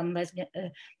session, lockdown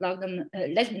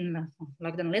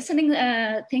listening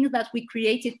things that we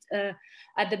created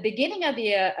at the beginning of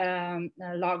the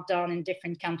lockdown in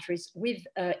different countries with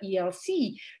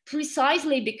ELC,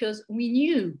 precisely because we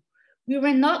knew we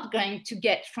were not going to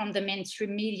get from the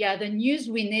mainstream media the news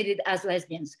we needed as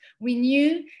lesbians. We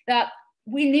knew that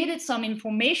we needed some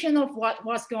information of what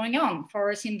was going on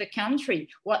for us in the country,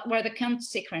 what were the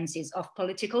consequences of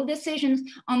political decisions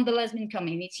on the lesbian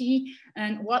community,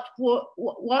 and what were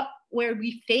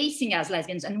we facing as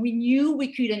lesbians. And we knew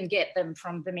we couldn't get them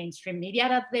from the mainstream media,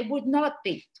 that they would not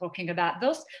be talking about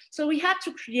those. So we had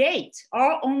to create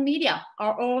our own media,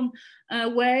 our own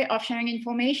way of sharing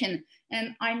information.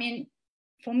 And I mean,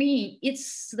 for me,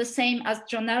 it's the same as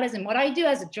journalism. What I do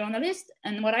as a journalist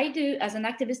and what I do as an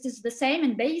activist is the same.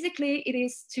 And basically it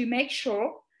is to make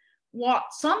sure what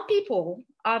some people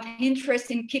have interest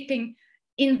in keeping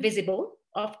invisible,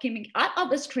 of keeping out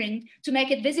of the screen, to make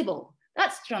it visible.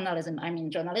 That's journalism. I mean,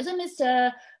 journalism is,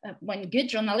 when good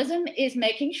journalism is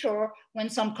making sure when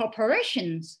some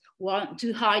corporations want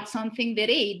to hide something they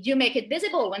did, you make it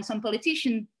visible. When some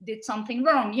politician did something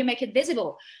wrong, you make it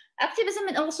visible. Activism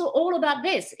is also all about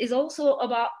this, is also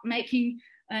about making,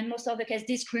 in most of the cases,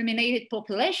 discriminated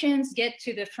populations get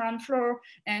to the front floor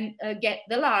and get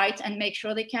the light and make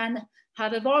sure they can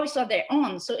have a voice of their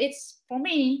own. So it's, for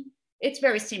me, it's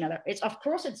very similar. It's, of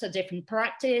course, it's a different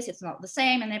practice. It's not the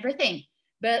same and everything,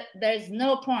 but there's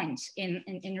no point in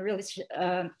really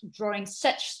drawing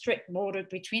such strict border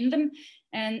between them.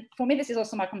 And for me, this is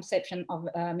also my conception of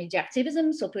media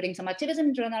activism. So putting some activism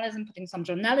in journalism, putting some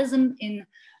journalism in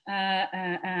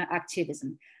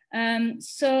activism.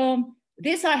 So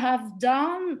this I have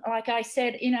done, like I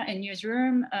said, in a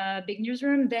newsroom, a big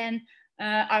newsroom. Then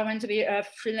I went to be a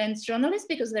freelance journalist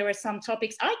because there were some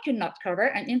topics I could not cover.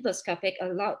 And in this topic, a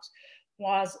lot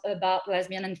was about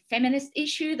lesbian and feminist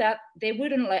issue that they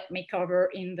wouldn't let me cover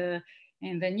in the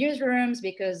newsrooms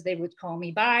because they would call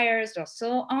me biased or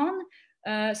so on.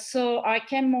 So I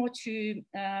came more to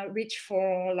reach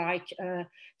for like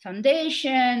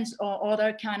foundations or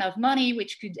other kind of money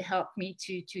which could help me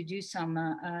to do some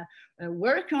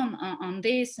work on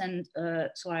this. And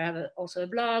so I have also a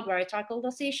blog where I tackle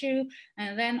this issue,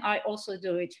 and then I also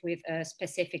do it with a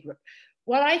specific group.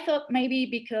 Well, I thought maybe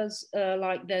because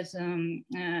like there's,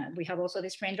 we have also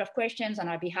this range of questions, and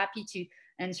I'd be happy to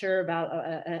answer about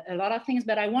a lot of things,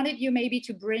 but I wanted you maybe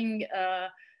to bring,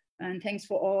 and thanks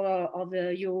for all of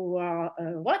you who are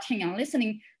watching and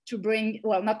listening, to bring,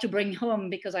 well, not to bring home,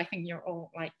 because I think you're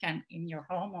all like in your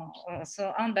home or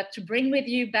so on, but to bring with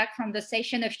you back from the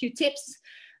session a few tips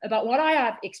about what I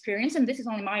have experienced, and this is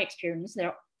only my experience. There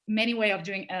are many ways of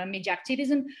doing media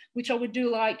activism, which I would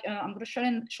do like, I'm going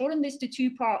to shorten this to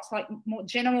two parts, like more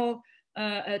general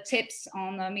tips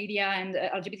on media and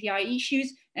LGBTI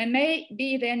issues, and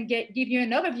maybe then give you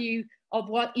an overview of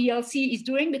what ELC is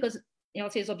doing, because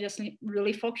ELC is obviously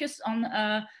really focused on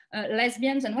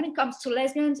lesbians. And when it comes to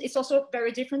lesbians, it's also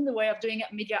very different, the way of doing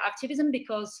media activism,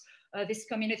 because this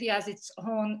community has its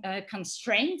own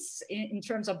constraints in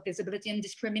terms of visibility and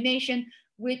discrimination,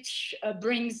 which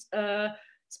brings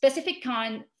specific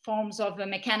forms of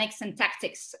mechanics and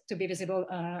tactics to be visible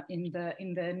in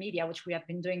the media, which we have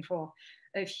been doing for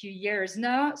a few years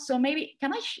now. So maybe,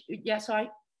 can I, so I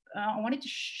wanted to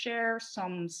share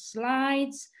some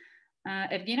slides.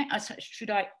 Evgenia,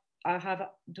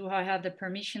 do I have the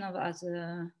permission of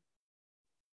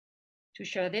to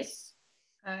share this?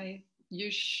 You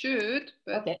should,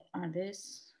 but okay, on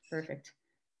this, perfect.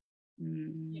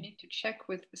 You need to check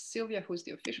with Sylvia, who's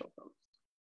the official host.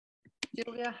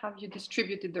 Sylvia, have you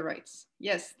distributed the rights?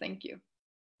 Yes, thank you.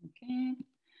 Okay,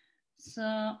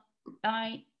 so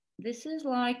this is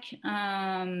like,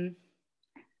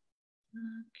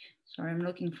 sorry, I'm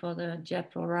looking for the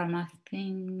diaporama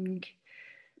thing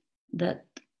that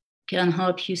can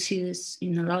help you see this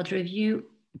in a larger view,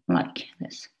 like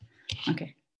this.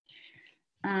 Okay.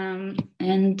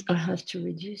 And I have to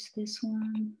reduce this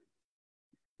one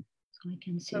so I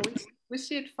can see. So we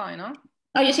see it fine, huh?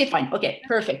 Oh, you see it fine. Okay,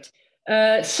 perfect.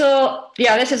 So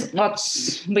yeah, this is what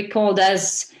we called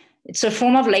as, it's a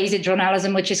form of lazy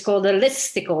journalism, which is called a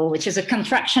listicle, which is a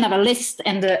contraction of a list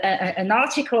and an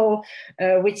article,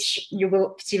 which you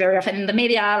will see very often in the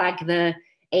media, like the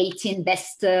 18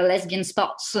 best lesbian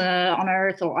spots on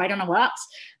Earth, or I don't know what.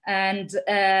 And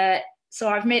so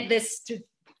I've made this to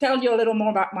tell you a little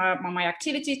more about my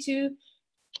activity too.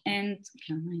 And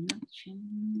can I not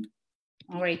change?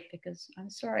 Oh, wait, because I'm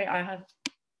sorry, I have,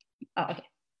 oh,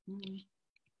 okay.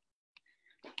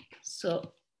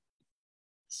 So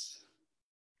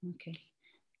Okay.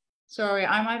 Sorry,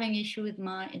 I'm having issue with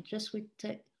my, it just would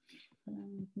take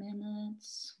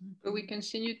minutes. But we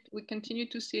continue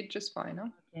to see it just fine, huh?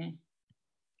 Okay.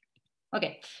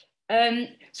 Okay.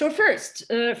 So first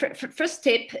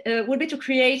tip would be to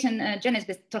create, and Xheni's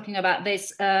been talking about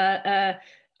this,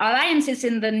 alliances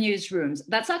in the newsrooms.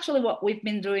 That's actually what we've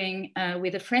been doing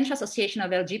with the French Association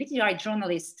of LGBTI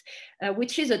Journalists,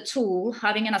 which is a tool,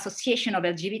 having an association of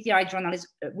LGBTI journalists,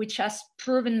 which has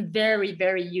proven very,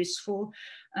 very useful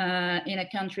in a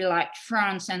country like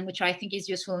France, and which I think is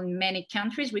useful in many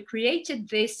countries. We created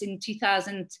this in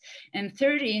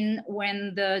 2013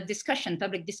 when the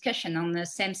public discussion on the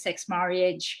same-sex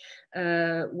marriage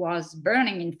was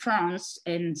burning in France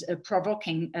and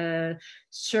provoking a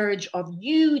surge of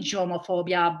huge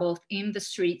homophobia, both in the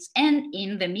streets and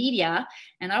in the media.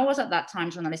 And I was at that time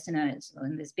journalist in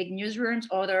these big newsrooms.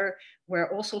 Others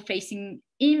were also facing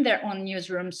in their own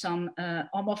newsroom some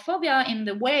homophobia in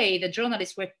the way the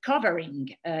journalists were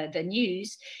covering the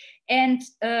news. And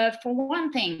for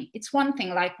one thing, it's one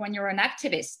thing, like when you're an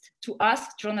activist, to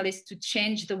ask journalists to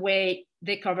change the way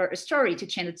they cover a story, to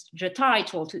change the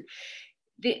title.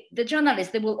 The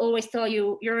journalists, they will always tell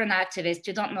you, you're an activist,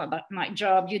 you don't know about my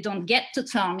job, you don't get to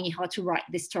tell me how to write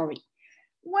this story.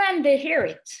 When they hear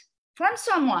it from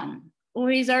someone who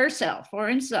is herself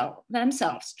or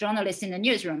themselves, journalists in the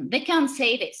newsroom, they can't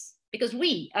say this, because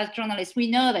we, as journalists, we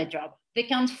know their job. They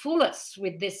can't fool us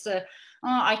with this, oh,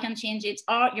 I can change it,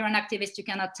 oh, you're an activist, you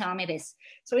cannot tell me this.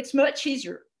 So it's much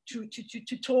easier to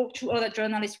talk to other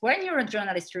journalists when you're a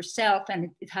journalist yourself, and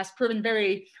it has proven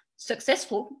very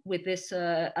successful with this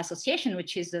association,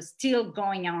 which is still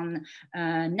going on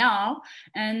now.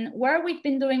 And where we've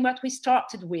been doing what we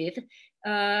started with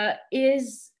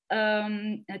is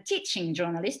teaching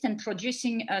journalists and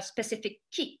producing a specific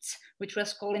kit, which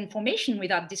was called Information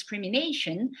Without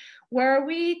Discrimination, where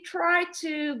we try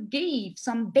to give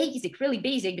some basic, really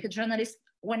basic, because journalists,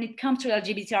 when it comes to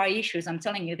LGBTI issues, I'm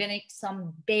telling you, they need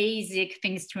some basic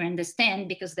things to understand,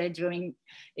 because they're doing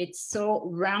it so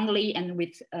wrongly and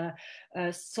with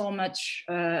so much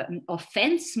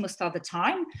offense most of the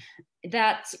time,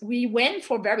 that we went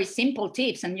for very simple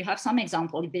tips. And you have some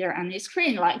example there on the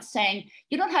screen, like saying,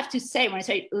 you don't have to say, when you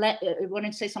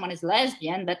say someone is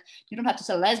lesbian, but you don't have to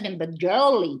say lesbian, but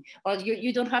girly, or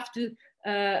you don't have to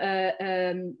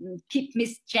keep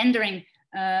misgendering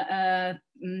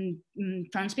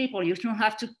trans people. You don't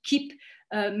have to keep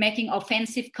making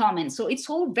offensive comments. So it's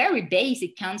all very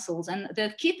basic counsels, and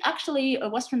the kit actually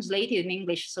was translated in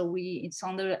English, so it's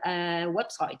on the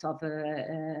website of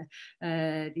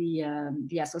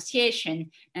the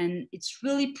association, and it's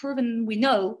really proven. We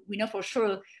know for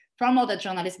sure from other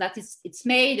journalists that it's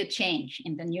made a change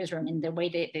in the newsroom, in the way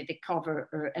they cover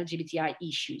LGBTI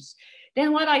issues.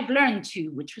 Then what I've learned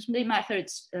too, which was my third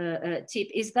tip,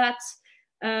 is that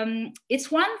it's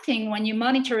one thing when you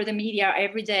monitor the media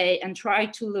every day and try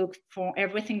to look for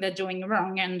everything they're doing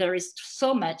wrong, and there is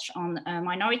so much on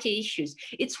minority issues.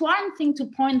 It's one thing to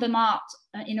point them out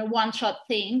in a one-shot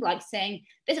thing, like saying,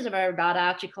 this is a very bad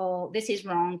article, this is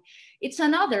wrong. It's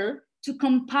another to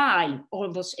compile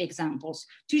all those examples,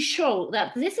 to show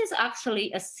that this is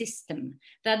actually a system,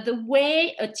 that the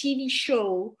way a TV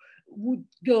show would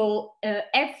go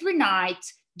every night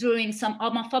doing some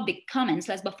homophobic comments,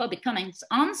 lesbophobic comments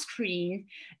on screen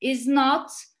is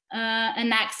not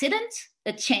an accident,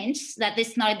 a change, that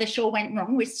this night the show went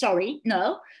wrong, we're sorry.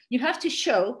 No, you have to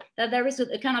show that there is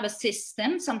a kind of a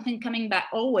system, something coming back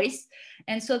always.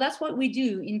 And so that's what we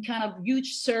do in kind of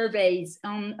huge surveys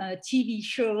on TV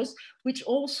shows, which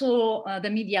also the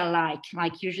media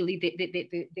like usually they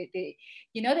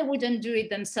they wouldn't do it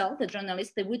themselves, the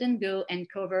journalists, they wouldn't go and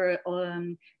cover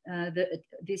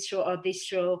this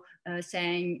show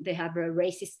saying they have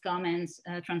racist comments,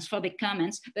 transphobic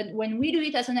comments. But when we do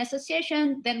it as an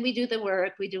association, then we do the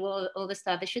work, we do all the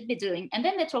stuff they should be doing, and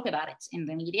then they talk about it in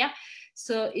the media.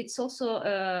 So it's also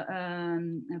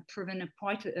proven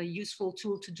quite a useful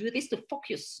tool to do this, to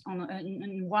focus on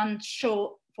one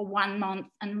show for 1 month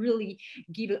and really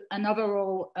give an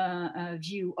overall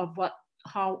view of what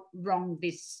wrong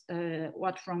this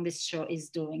show is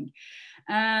doing.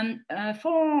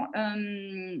 Fourth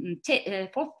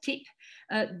tip,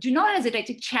 do not hesitate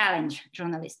to challenge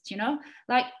journalists,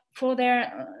 like for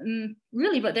their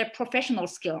but their professional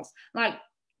skills. Like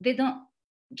they don't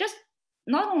just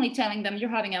not only telling them you're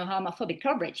having a homophobic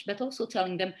coverage, but also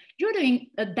telling them you're doing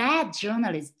a bad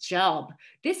journalist job.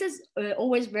 This is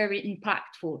always very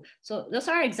impactful. So those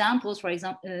are examples, for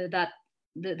example, that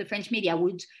the French media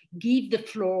would give the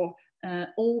floor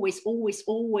always to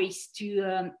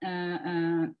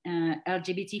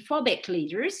LGBT phobic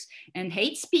leaders and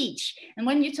hate speech. And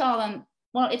when you tell them,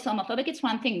 well, it's homophobic, it's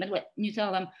one thing, but when you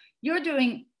tell them, you're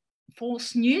doing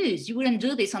false news, you wouldn't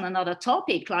do this on another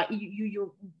topic, like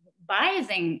you're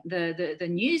biasing the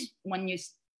news when you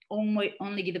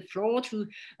only give the floor to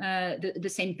the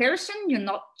same person, you're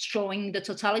not showing the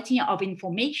totality of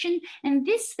information, and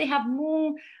this, they have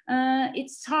more,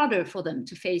 it's harder for them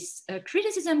to face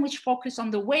criticism which focus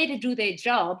on the way they do their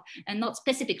job and not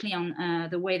specifically on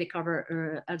the way they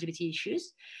cover LGBT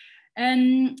issues.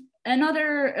 And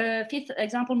another fifth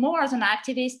example, more as an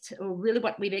activist, or really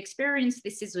what we've experienced,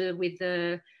 this is with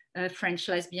the French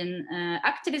lesbian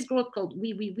activist group called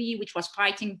Oui, which was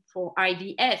fighting for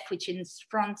IVF, which in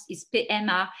France is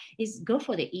PMA, is go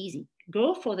for the easy,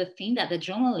 go for the thing that the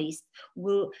journalist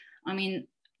will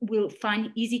find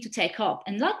easy to take up.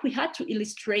 And like we had to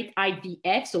illustrate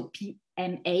IVF, so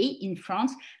PMA in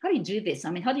France, how do you do this?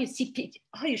 I mean, how do you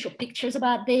how do you show pictures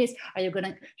about this? Are you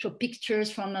gonna show pictures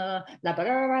from a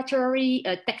laboratory,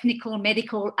 a technical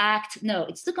medical act? No,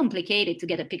 it's too complicated to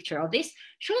get a picture of this.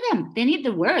 Show them, they need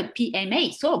the word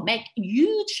PMA. So make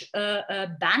huge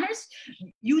banners,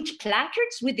 huge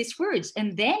placards with these words,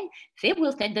 and then they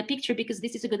will take the picture, because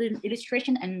this is a good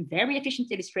illustration and very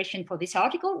efficient illustration for this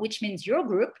article, which means your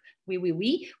group, we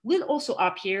will also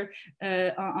appear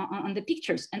on the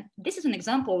pictures. And this is an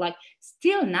example, like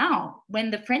still now,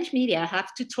 when the French media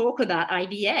have to talk about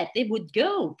IVF, they would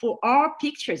go for our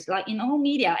pictures, like in all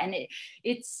media. And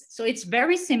it's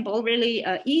very simple, really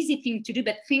easy thing to do,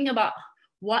 but think about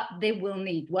what they will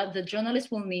need, what the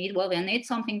journalists will need. Well, they need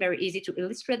something very easy to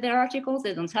illustrate their articles.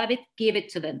 They don't have it, give it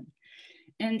to them.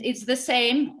 And it's the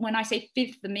same when I say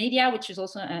fifth the media, which is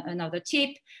also another tip.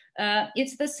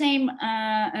 It's the same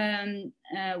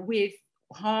with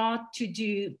how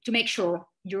to make sure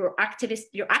your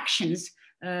actions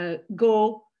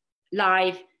go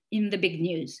live in the big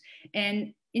news.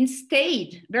 And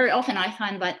instead, very often I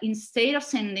find that instead of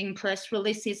sending press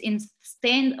releases,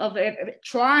 instead of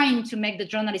trying to make the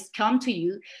journalists come to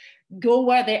you, go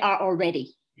where they are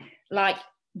already. Like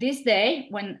this day,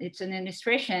 when it's an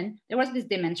illustration, there was this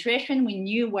demonstration, we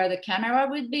knew where the camera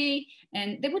would be,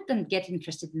 and they wouldn't get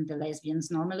interested in the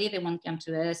lesbians. Normally, they won't come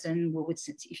to us, and we would,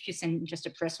 if you send just a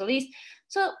press release.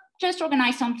 So just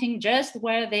organize something just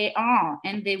where they are,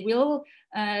 and they will,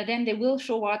 then they will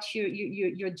show what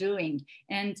you're doing.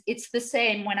 And it's the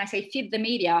same when I say feed the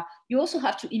media, you also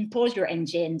have to impose your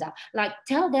agenda. Like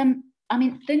tell them, I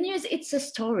mean, the news, it's a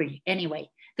story anyway.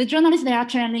 The journalists, they are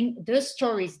telling the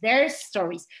stories, their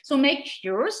stories. So make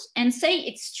yours and say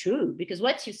it's true, because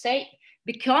what you say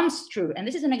becomes true. And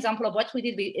this is an example of what we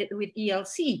did with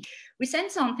ELC. We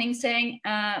sent something saying,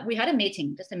 we had a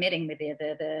meeting, just a meeting with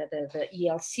the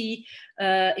ELC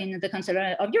in the Council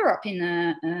of Europe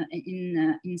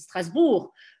in Strasbourg.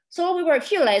 So we were a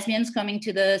few lesbians coming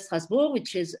to the Strasbourg,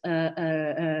 which is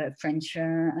a French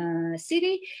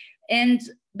city.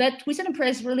 But we sent a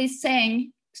press release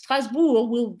saying, Strasbourg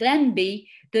will then be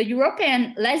the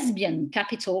European lesbian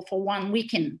capital for 1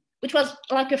 weekend, which was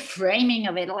like a framing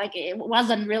of it, like it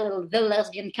wasn't really the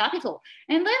lesbian capital.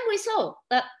 And then we saw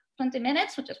that 20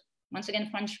 minutes, which is once again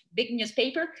French big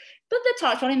newspaper, put the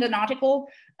title in the article,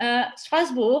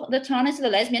 Strasbourg, the town is the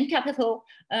lesbian capital,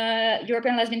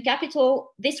 European lesbian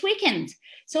capital this weekend.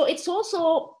 So it's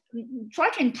also, try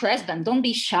to impress them, don't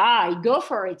be shy, go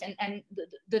for it. And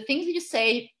the things that you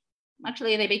say,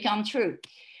 actually they become true.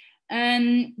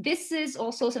 And this is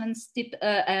also some steep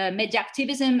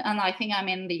MediActivism, and I think, I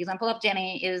mean, the example of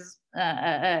Xheni is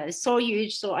so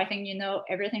huge, so I think you know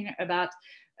everything about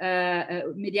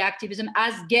MediActivism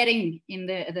as getting in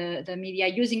the media,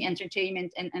 using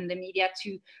entertainment and the media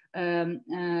to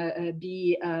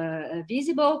be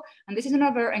visible. And this is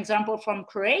another example from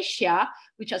Croatia,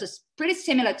 which has a pretty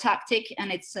similar tactic, and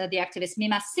it's the activist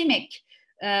Mima Simic,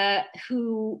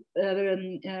 who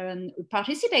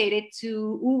participated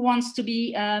to Who Wants to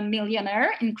Be a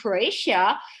Millionaire in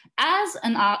Croatia as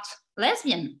an art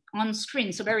lesbian on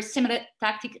screen. So very similar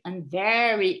tactic, and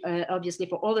very obviously,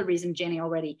 for all the reasons Xheni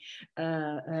already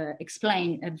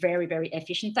explained, a very, very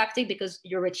efficient tactic, because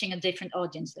you're reaching a different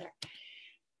audience there.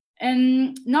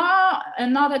 And now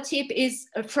another tip is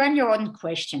frame your own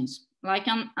questions. Like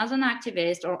as an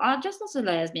activist, or just as a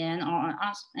lesbian, or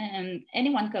as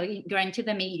anyone going to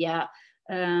the media,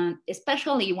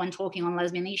 especially when talking on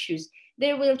lesbian issues,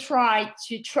 they will try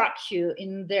to track you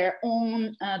in their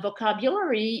own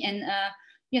vocabulary. And,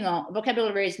 you know,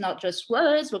 vocabulary is not just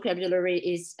words, vocabulary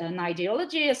is an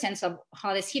ideology, a sense of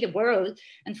how they see the world.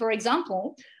 And for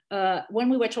example, when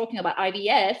we were talking about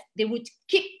IVF,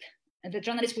 the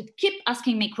journalists would keep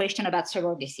asking me questions about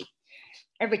surrogacy.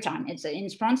 every time. It's in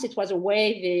France. It was a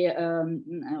way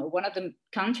one of the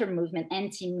counter movement,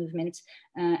 anti-movement,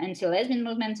 anti-lesbian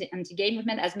movement, anti-gay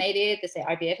movement has made it. They say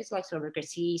IVF is like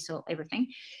surrogacy, so everything.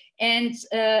 And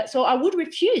so I would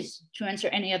refuse to answer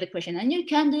any other question. And you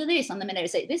can do this on the minute. I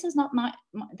say, this is not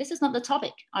this is not the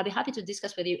topic. I'll be happy to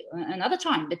discuss with you another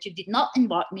time, but you did not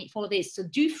invite me for this. So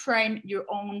do frame your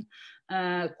own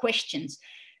questions.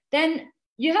 Then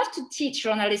you have to teach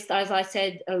journalists, as I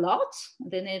said, a lot.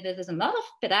 Then there's a lot of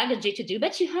pedagogy to do,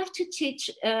 but you have to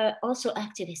teach also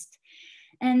activists.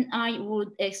 And I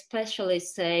would especially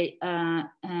say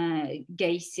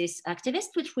gay cis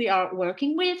activists, which we are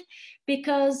working with,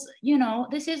 because, you know,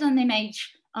 this is an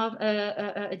image of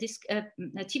a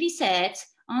TV set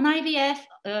on IVF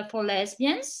for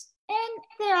lesbians, and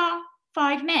there are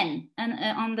 5 men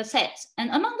on the set.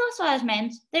 And among those 5 men,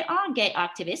 there are gay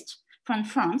activists from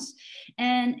France,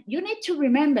 and you need to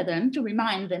remember them, to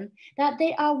remind them that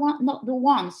they are not the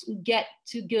ones who get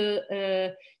to go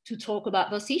to talk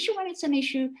about this issue when it's an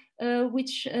issue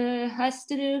which has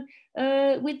to do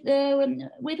with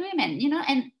women, you know.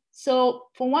 And so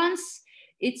for once,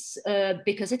 it's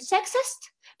because it's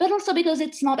sexist, but also because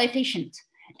it's not efficient.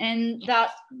 And that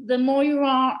the more you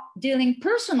are dealing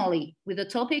personally with the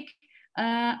topic,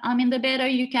 I mean, the better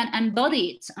you can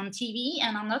embody it on TV.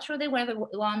 And I'm not sure they were the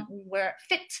one who were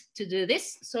fit to do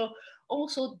this. So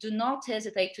also do not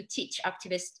hesitate to teach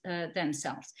activists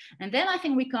themselves. And then I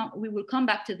think we will come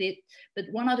back to this. But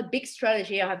one of the big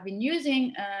strategy I have been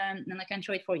using, and I can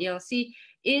show it for ELC,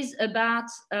 is about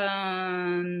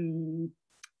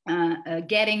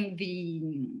getting the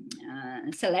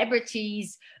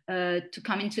celebrities to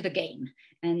come into the game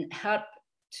and help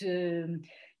to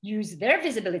use their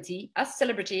visibility as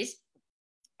celebrities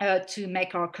to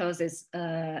make our causes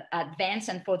advance.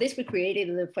 And for this, we created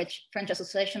the French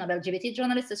Association of LGBT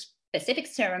Journalists, a specific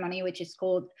ceremony, which is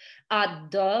called Art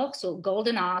d'Or, so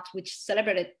Golden Art, which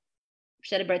celebrates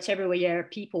every year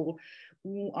people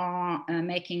who are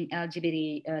making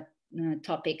LGBT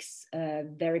topics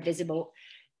very visible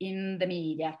in the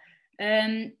media.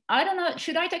 I don't know,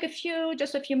 should I take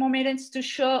just a few more minutes to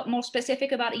show more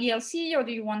specific about ELC, or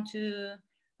do you want to,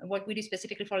 what we do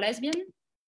specifically for lesbian?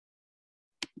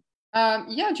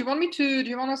 Yeah, do you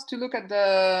want us to look at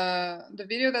the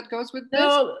video that goes with this?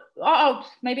 No,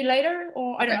 maybe later,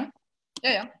 or I don't know.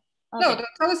 Yeah. Okay. No,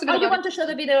 tell us a bit about you want to show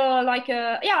the video like,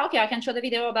 yeah, okay, I can show the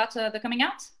video about the coming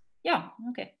out? Yeah,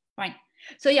 okay, fine.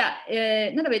 So yeah,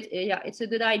 none of it, yeah, it's a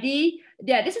good idea.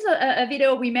 Yeah, this is a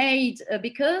video we made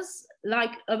because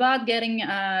like about getting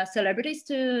celebrities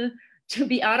to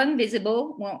be out and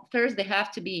visible. Well, first they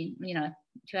have to be, you know,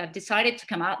 to have decided to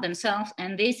come out themselves.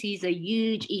 And this is a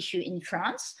huge issue in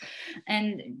France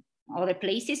and other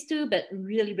places too, but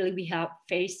really, really we have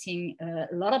facing a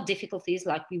lot of difficulties.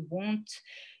 Like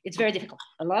it's very difficult.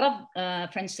 A lot of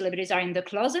French celebrities are in the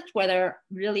closet, whether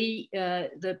really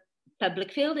the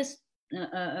public field is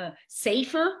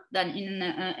safer than in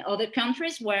other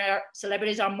countries where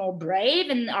celebrities are more brave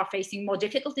and are facing more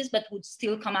difficulties, but would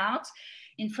still come out.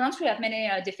 In France, we have many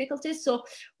difficulties. So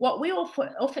what we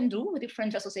often do with the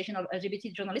French Association of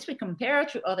LGBT Journalists, we compare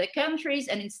to other countries,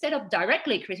 and instead of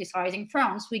directly criticizing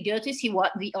France, we go to see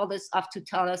what the others have to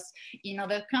tell us in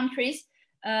other countries.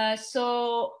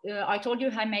 So I told you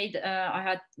I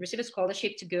had received a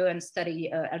scholarship to go and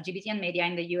study LGBT and media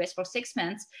in the US for 6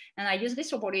 months. And I used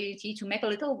this opportunity to make a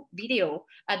little video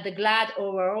at the GLAAD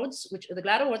Awards, which the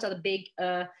GLAAD Awards are the big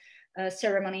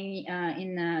ceremony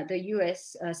in the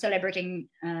US celebrating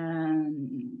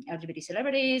LGBT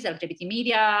celebrities, LGBT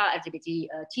media, LGBT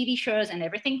TV shows and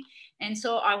everything. And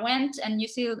so I went, and you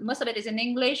see most of it is in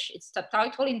English. It's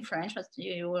subtitled in French, but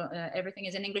everything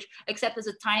is in English, except there's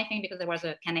a tiny thing because there was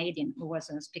a Canadian who was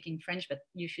speaking French, but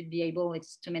you should be able,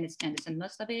 it's 2 minutes to understand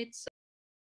most of it. So.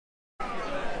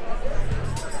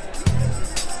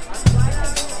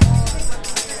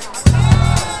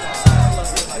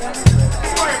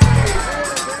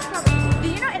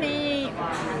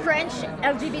 French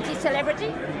LGBT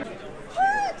celebrity?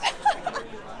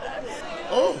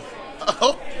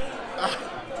 What?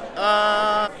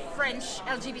 French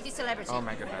LGBT celebrity. Oh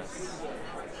my goodness.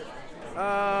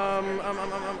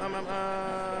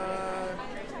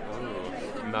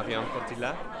 Marianne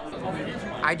Cotillard?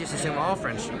 I just assume all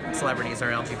French celebrities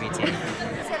are LGBT.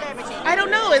 Celebrity. I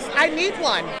don't know. I need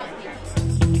one.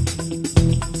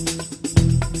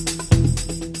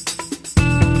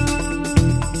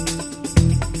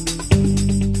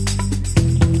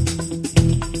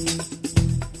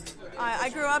 I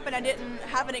grew up and I didn't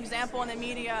have an example in the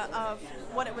media of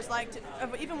what it was like,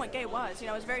 even what gay was. You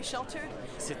know, it was very sheltered.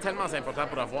 C'est tellement important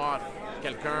pour avoir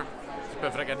quelqu'un qui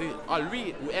peut regarder,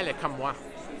 lui ou elle est comme moi.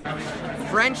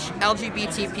 French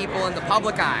LGBT people in the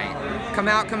public eye. Come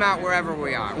out wherever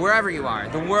we are, wherever you are.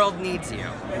 The world needs you.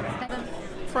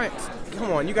 France,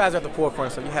 come on, you guys are at the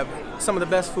forefront, so you have some of the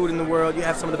best food in the world, you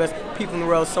have some of the best people in the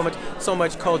world, so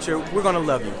much culture. We're gonna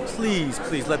love you. Please,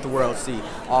 please let the world see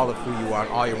all of who you are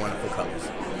and all your wonderful colors.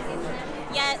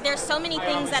 Yet there's so many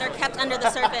things that are kept under the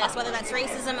surface, whether that's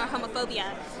racism or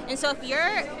homophobia. And so if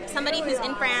you're somebody who's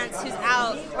in France, who's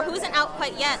out, or who isn't out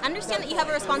quite yet, understand that you have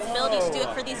a responsibility to do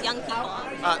it for these young people.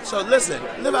 So listen,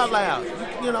 live out loud.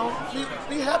 You know,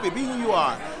 be happy, be who you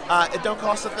are. It don't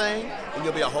cost a thing, and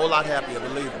you'll be a whole lot happier,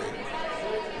 believe me.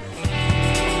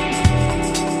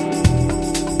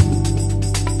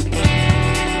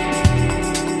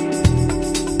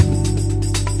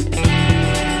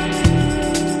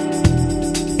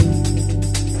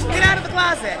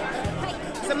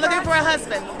 I'm looking for a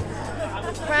husband.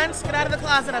 Friends, get out of the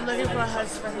closet. I'm looking for a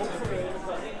husband.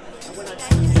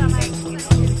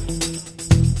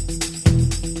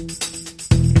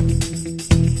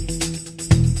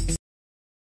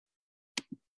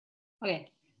 Okay.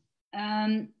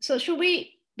 So should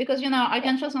we, because, you know, I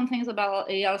can show some things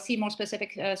about ALC, more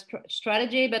specific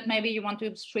strategy, but maybe you want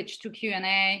to switch to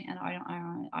Q&A, and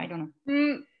I don't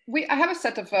know. I have a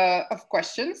set of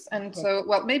questions, and so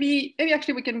maybe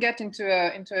actually we can get into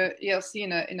ELC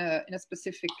in a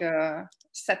specific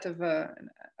set of a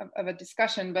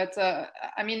discussion. But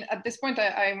I mean, at this point,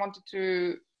 I wanted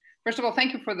to first of all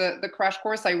thank you for the crash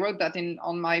course. I wrote that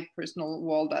on my personal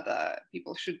wall that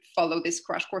people should follow this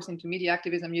crash course into media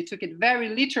activism. You took it very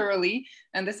literally,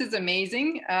 and this is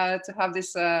amazing to have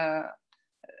this. What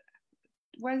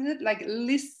is it, like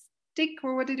listic,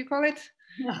 or what did you call it?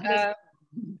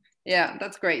 Yeah,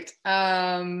 that's great.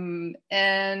 And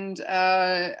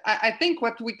I think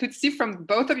what we could see from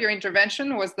both of your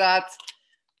intervention was that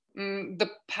the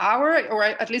power, or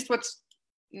at least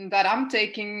that I'm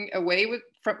taking away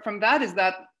from that, is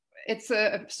that it's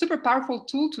a super powerful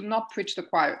tool to not preach the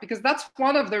choir, because that's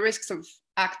one of the risks of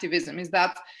activism, is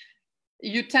that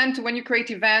you tend to, when you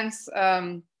create events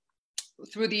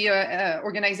through the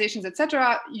organizations,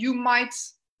 etc., you might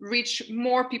reach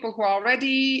more people who are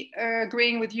already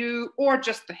agreeing with you, or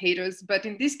just the haters. But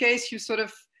in this case, you sort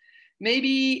of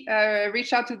maybe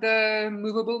reach out to the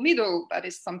movable middle, that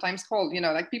is sometimes called, you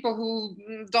know, like people who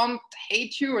don't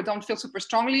hate you or don't feel super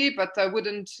strongly, but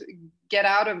wouldn't get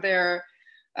out of their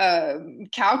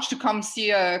couch to come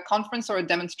see a conference or a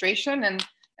demonstration.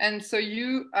 And so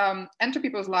you enter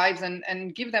people's lives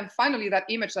and give them finally that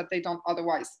image that they don't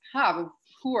otherwise have of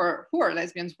who are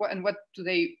lesbians, and what do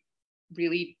they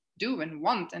really do and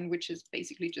want, and which is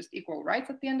basically just equal rights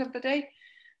at the end of the day.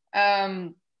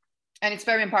 And it's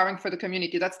very empowering for the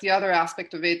community. That's the other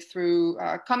aspect of it, through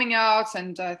coming out.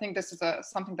 And I think this is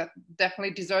something that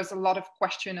definitely deserves a lot of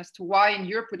question as to why in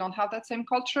Europe we don't have that same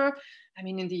culture. I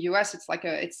mean, in the US, it's like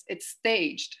it's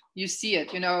staged. You see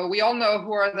it, you know, we all know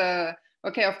who are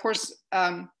of course,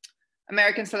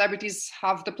 American celebrities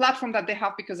have the platform that they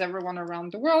have because everyone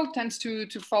around the world tends to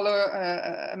follow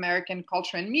American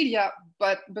culture and media.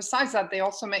 But besides that,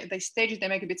 they stage it, they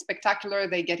make it a bit spectacular,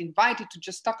 they get invited to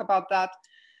just talk about that.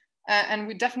 And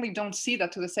we definitely don't see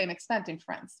that to the same extent in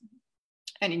France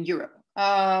and in Europe.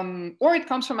 Or it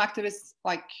comes from activists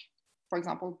like, for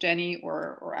example, Xheni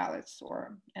or Alice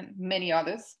and many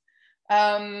others.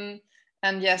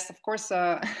 And yes, of course,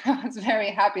 I was very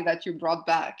happy that you brought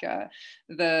back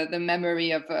the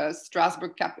memory of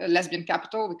Strasbourg, lesbian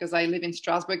capital, because I live in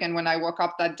Strasbourg. And when I woke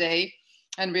up that day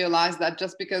and realized that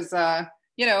just because, 8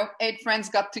 friends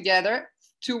got together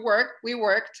to work, we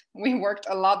worked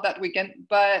a lot that weekend.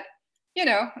 But,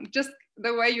 just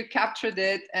the way you captured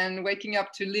it, and waking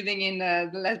up to living in the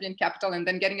lesbian capital, and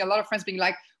then getting a lot of friends being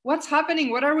like, what's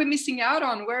happening? What are we missing out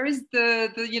on? Where is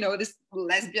this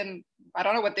lesbian, I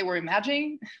don't know what they were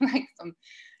imagining, like some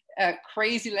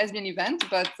crazy lesbian event,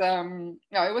 but no,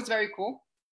 it was very cool.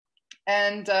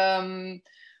 And I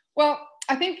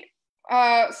think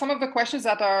some of the questions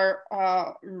that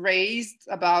are raised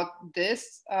about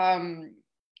this,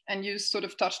 and you sort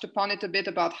of touched upon it a bit,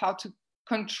 about how to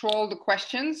control the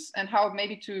questions and how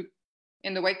maybe to,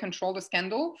 in the way, control the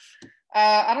scandal.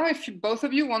 I don't know if both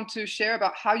of you want to share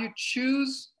about how you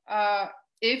choose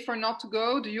if or not to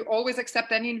go. Do you always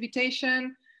accept any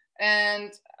invitation?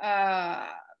 And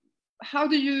how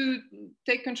do you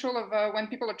take control of when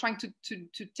people are trying to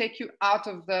take you out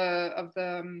of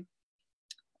the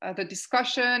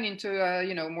discussion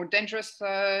into more dangerous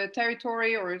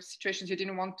territory, or situations you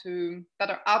didn't want to, that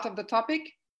are out of the topic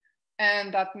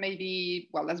and that may be,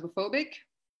 lesbophobic?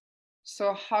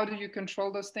 So how do you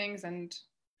control those things? And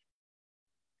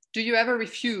do you ever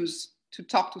refuse to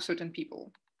talk to certain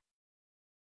people?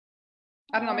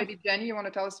 I don't know, maybe Xheni, you want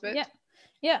to tell us a bit?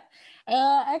 Yeah.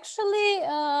 Actually,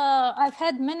 I've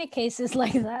had many cases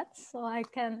like that, so I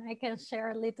can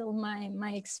share a little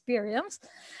my experience.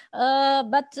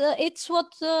 But it's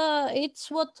what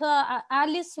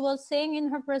Alice was saying in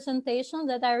her presentation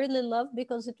that I really love,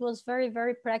 because it was very,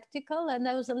 very practical, and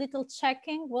I was a little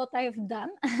checking what I've done.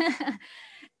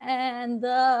 And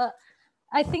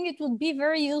I think it would be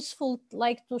very useful,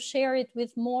 like, to share it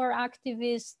with more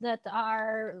activists that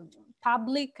are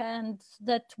public and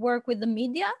that work with the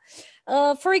media.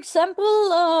 For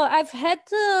example, I've had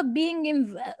being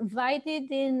invited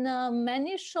in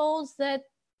many shows that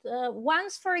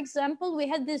once, for example, we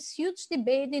had this huge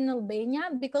debate in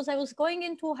Albania because I was going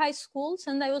into high schools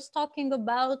and I was talking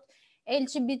about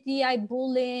LGBTI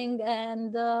bullying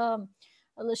and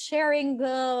sharing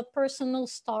personal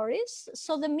stories.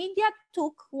 So the media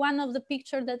took one of the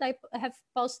pictures that I have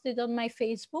posted on my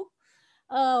Facebook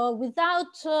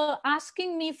without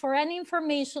asking me for any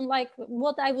information, like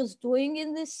what I was doing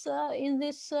in this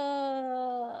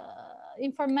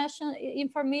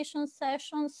information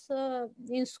sessions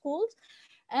in schools,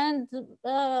 and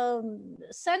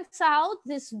sent out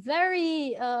this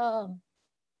very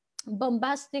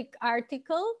bombastic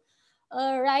article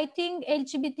writing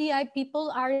LGBTI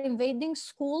people are invading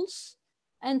schools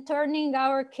and turning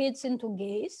our kids into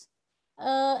gays.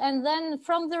 And then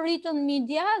from the written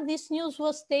media, this news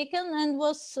was taken and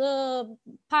was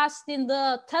passed in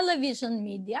the television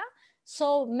media.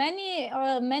 So many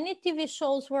TV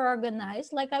shows were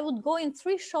organized. Like, I would go in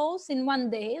 3 shows in one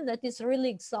day. That is really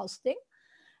exhausting.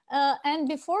 And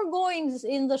before going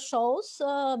in the shows,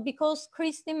 because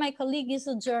Christy, my colleague, is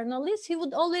a journalist, he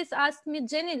would always ask me,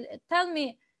 Xheni, tell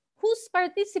me who's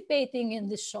participating in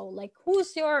this show? Like,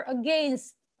 who's your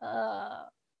against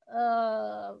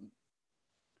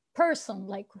person?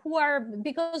 Like, who are,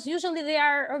 because usually they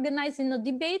are organized in a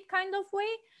debate kind of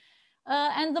way.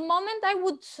 And the moment I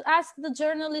would ask the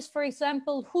journalist, for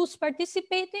example, who's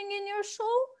participating in your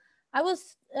show, I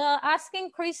was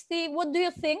asking Christy, what do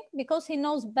you think? Because he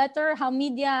knows better how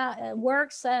media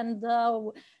works, and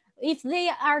if they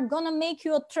are gonna make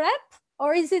you a trap,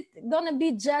 or is it gonna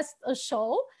be just a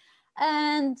show?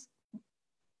 And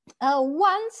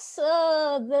once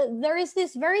there is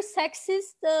this very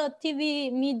sexist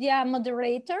TV media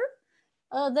moderator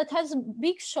that has a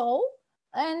big show,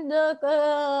 and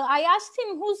I asked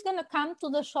him who's gonna come to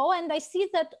the show, and I see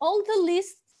that all the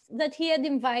lists that he had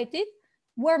invited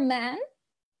were men.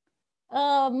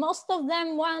 Most of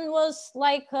them, one was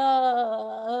like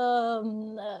a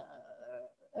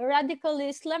radical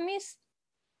Islamist.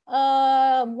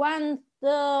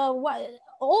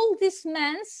 All these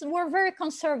men were very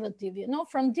conservative, you know,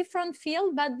 from different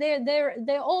fields, but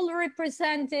they all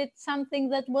represented something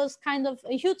that was kind of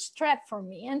a huge trap for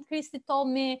me. And Christy told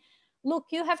me,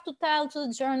 look, you have to tell to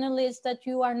the journalists that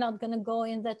you are not going to go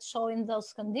in that show in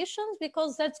those conditions,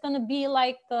 because that's going to be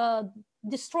like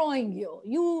destroying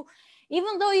you.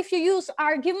 Even though if you use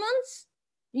arguments,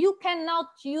 you cannot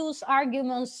use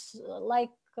arguments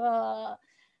like,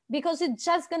 because it's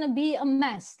just going to be a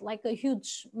mess, like a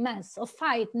huge mess, a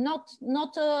fight, not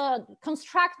a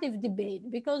constructive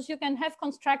debate, because you can have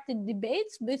constructive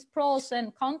debates with pros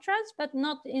and contras, but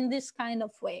not in this kind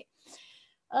of way.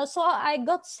 So I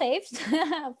got saved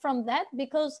from that,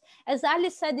 because as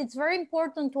Alice said, it's very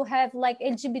important to have like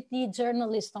LGBT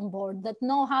journalists on board that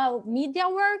know how media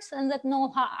works and that know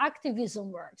how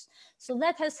activism works. So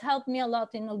that has helped me a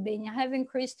lot in Albania, having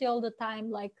Christy all the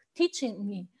time like teaching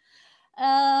me.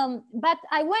 But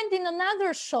I went in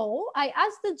another show, I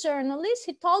asked the journalist,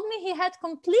 he told me he had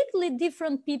completely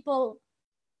different people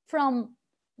from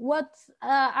what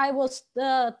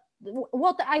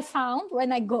what I found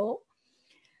when I go.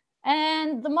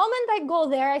 And the moment I go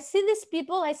there, I see these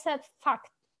people, I said, fuck,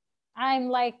 I'm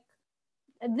like,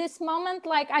 at this moment,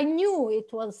 like I knew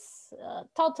it was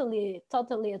totally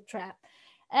a trap.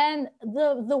 And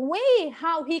the way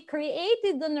how he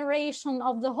created the narration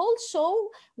of the whole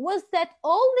show was that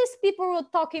all these people were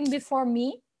talking before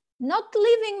me, not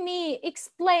leaving me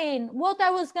explain what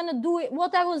I was gonna do,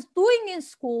 what I was doing in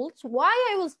schools, why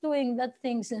I was doing that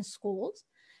things in schools.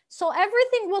 So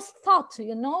everything was thought,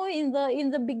 you know, in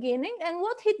the beginning. And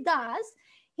what he does,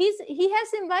 he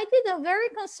has invited a very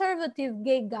conservative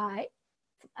gay guy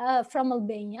from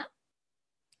Albania,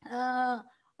 a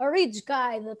rich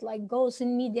guy that like goes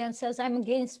in media and says, I'm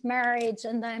against marriage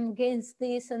and I'm against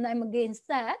this and I'm against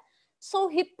that. So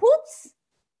he puts,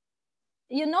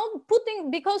 you know,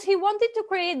 because he wanted to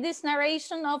create this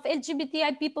narration of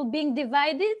LGBTI people being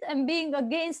divided and being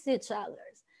against each other.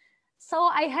 So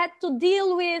I had to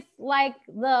deal with like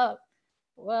the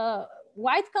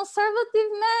white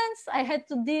conservative men. I had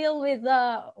to deal with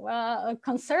a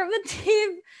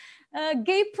conservative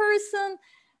gay person,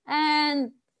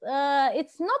 and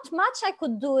it's not much I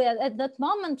could do at that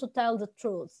moment, to tell the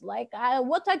truth. Like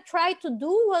what I tried to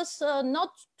do was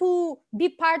not to be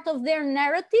part of their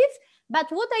narrative, but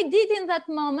what I did in that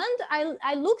moment,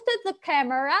 I looked at the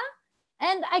camera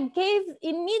and I gave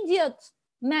immediate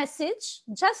message,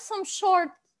 just some short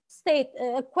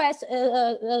statements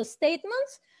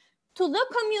to the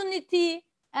community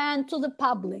and to the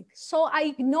public. So I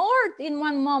ignored in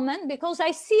one moment, because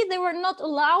I see they were not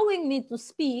allowing me to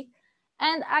speak.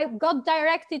 And I got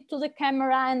directed to the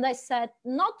camera and I said,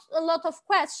 not a lot of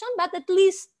questions, but at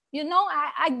least, you know,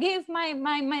 I gave my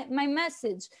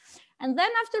message. And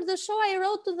then after the show, I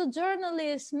wrote to the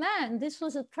journalist, man, this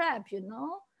was a trap, you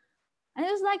know? And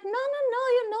he was like, no,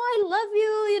 you know, I love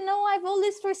you. You know, I've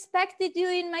always respected you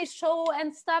in my show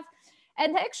and stuff.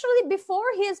 And actually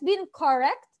before, he has been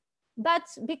correct. But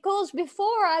because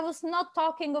before I was not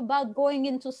talking about going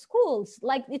into schools,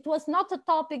 like it was not a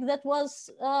topic that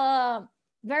was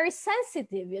very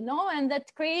sensitive, you know, and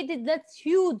that created that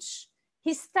huge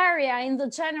hysteria in the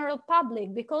general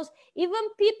public, because even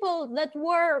people that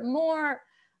were more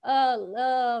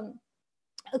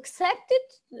accepted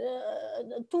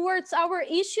towards our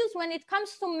issues when it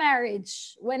comes to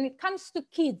marriage, when it comes to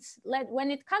kids, like when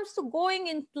it comes to going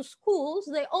into schools,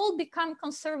 they all become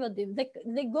conservative.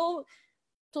 They go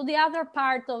to the other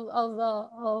part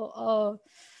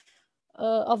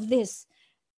of this.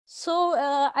 So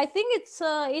I think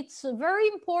it's very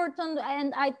important,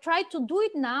 and I try to do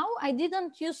it now. I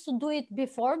didn't used to do it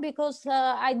before because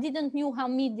I didn't know how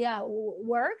media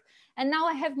worked. And now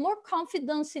I have more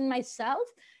confidence in myself.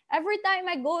 Every time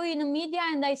I go in the media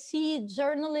and I see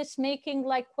journalists making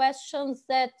like questions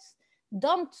that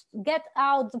don't get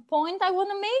out the point I want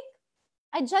to make,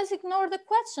 I just ignore the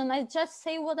question. I just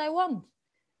say what I want.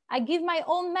 I give my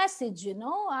own message, you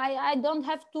know. I don't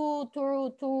have to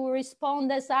respond,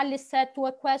 as Alice said, to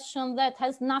a question that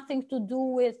has nothing to do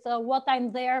with what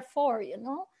I'm there for, you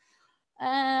know.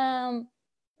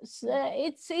 It's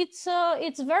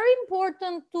very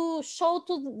important to show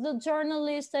to the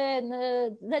journalists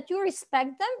that you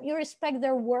respect them, you respect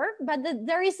their work, but that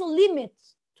there is a limit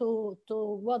to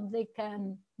what they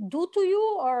can do to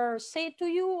you or say to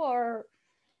you, or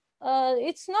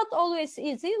it's not always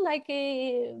easy,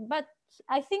 but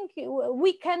I think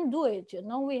we can do it, you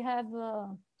know. We have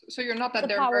so you're not at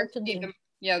their mercy.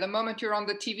 Yeah, the moment you're on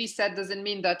the TV set doesn't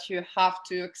mean that you have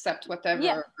to accept whatever.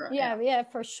 Yeah,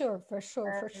 for sure.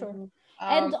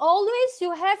 And always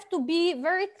you have to be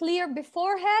very clear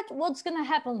beforehand what's going to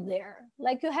happen there.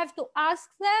 Like you have to ask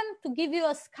them to give you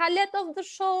a skeleton of the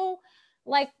show,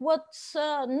 like what's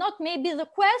not maybe the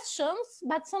questions,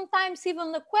 but sometimes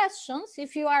even the questions,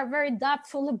 if you are very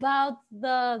doubtful about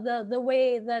the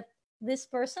way that this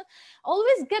person,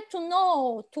 always get to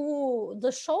know to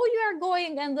the show you are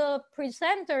going and the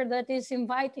presenter that is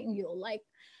inviting you, like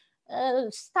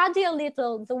study a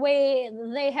little the way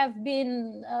they have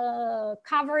been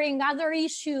covering other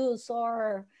issues,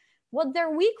 or what their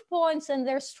weak points and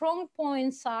their strong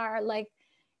points are. Like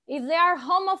if they are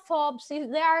homophobes,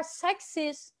 if they are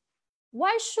sexist,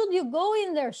 why should you go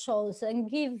in their shows and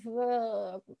give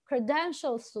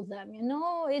credentials to them? You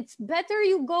know, it's better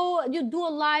you do a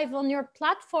live on your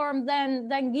platform than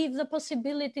give the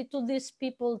possibility to these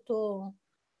people to.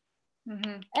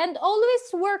 Mm-hmm. And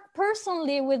always work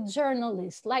personally with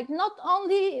journalists, like not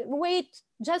only wait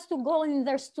just to go in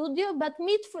their studio, but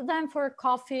meet for them for a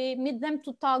coffee, meet them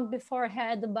to talk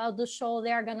beforehand about the show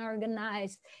they are going to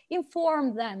organize,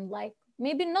 inform them, like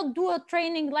maybe not do a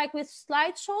training like with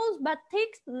slideshows, but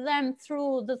take them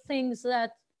through the things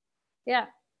that,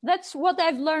 that's what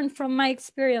I've learned from my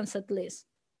experience, at least.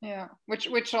 Yeah,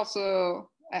 which also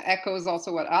echoes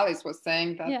also what Alice was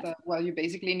saying, that well, you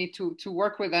basically need to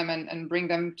work with them and bring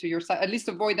them to your side, at least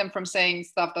avoid them from saying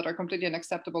stuff that are completely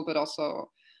unacceptable, but also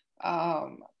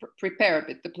prepare a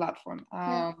bit the platform.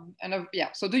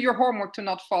 So do your homework to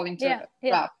not fall into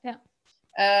that.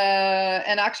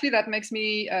 And actually that makes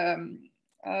me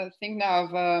think now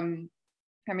of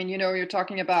I mean, you know, you're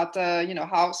talking about you know,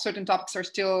 how certain topics are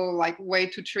still like way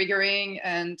too triggering,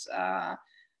 and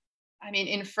I mean,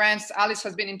 in France, Alice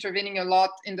has been intervening a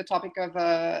lot in the topic of,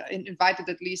 invited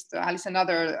at least Alice and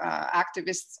other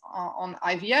activists on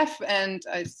IVF. And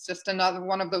it's just another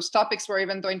one of those topics where,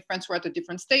 even though in France we're at a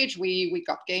different stage, we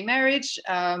got gay marriage,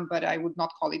 but I would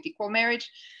not call it equal marriage.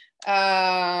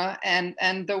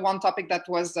 And the one topic that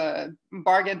was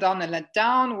bargained on and let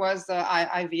down was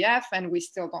IVF, and we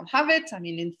still don't have it. I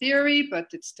mean, in theory, but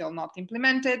it's still not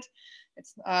implemented.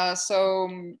 It's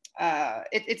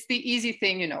it's the easy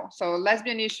thing, you know. So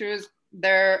lesbian issues,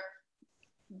 they're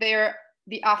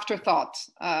the afterthought.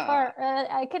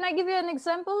 Can I give you an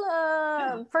example?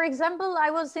 For example, I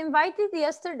was invited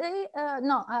yesterday,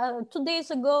 2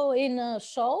 days ago in a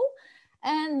show.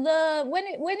 And when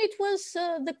it was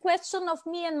the question of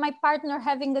me and my partner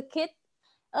having a kid,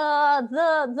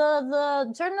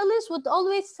 the journalist would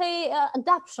always say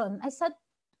adoption. I said,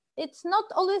 it's not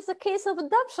always the case of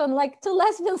adoption. Like, two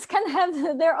lesbians can have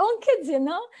their own kids, you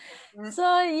know. Mm-hmm.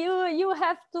 So you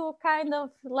have to kind of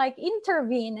like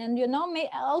intervene and, you know, may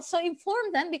also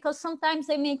inform them, because sometimes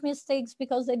they make mistakes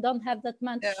because they don't have that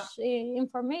much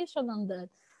information on that.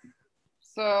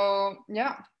 So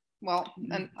yeah, well,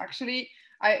 and actually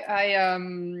I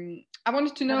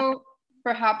wanted to know,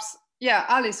 perhaps, yeah,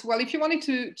 Alice, well, if you wanted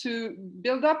to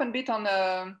build up a bit on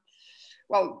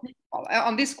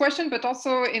on this question, but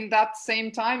also in that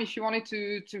same time, if you wanted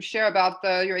to share about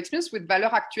your experience with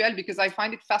Valeurs Actuelles, because I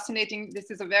find it fascinating.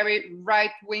 This is a very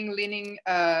right-wing leaning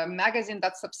magazine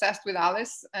that's obsessed with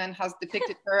Alice and has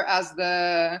depicted her as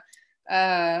the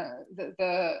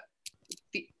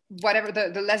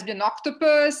lesbian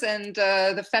octopus and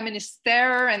the feminist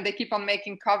stare, and they keep on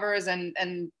making covers and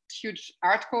huge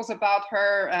articles about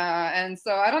her, and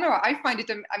so I don't know, I find it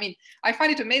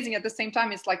amazing. At the same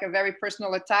time, it's like a very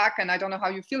personal attack, and I don't know how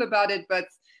you feel about it, but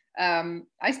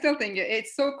I still think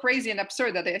it's so crazy and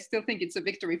absurd that I still think it's a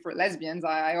victory for lesbians.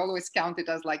 I always count it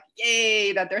as like,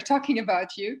 yay, that they're talking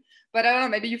about you, but I don't know,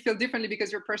 maybe you feel differently because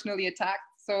you're personally attacked.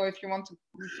 So if you want to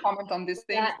comment on this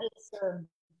thing.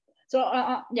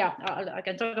 Yeah, I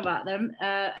can talk about them.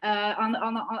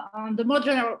 On the more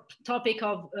general topic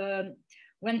of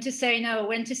when to say no,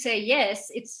 when to say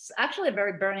yes, it's actually a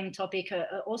very burning topic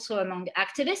also among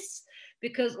activists,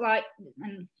 because like,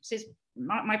 and this is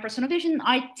my personal vision,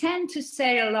 I tend to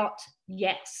say a lot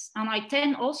yes, and I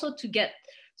tend also to get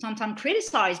sometimes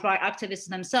criticized by activists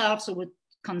themselves who would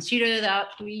consider that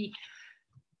we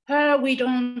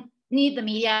don't need the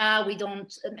media, we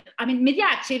don't, media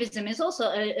activism is also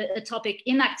a topic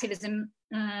in activism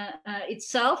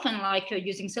itself, and like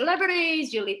using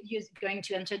celebrities, going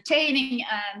to entertaining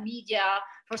media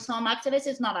for some activists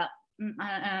is not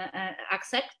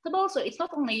acceptable. So it's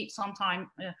not only sometimes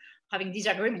having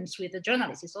disagreements with the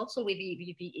journalists, it's also with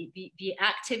the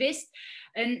activists.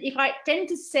 And if I tend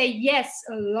to say yes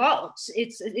a lot,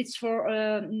 it's for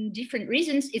different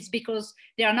reasons. It's because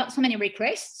there are not so many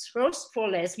requests. First, for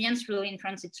lesbians, really in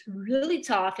France, it's really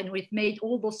tough, and we've made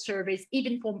all those surveys,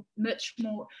 even for much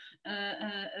more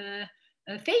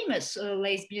famous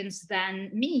lesbians than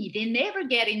me. They never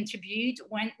get interviewed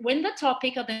when the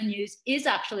topic of the news is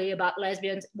actually about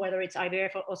lesbians, whether it's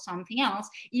IVF or something else.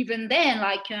 Even then,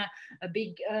 like a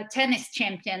big tennis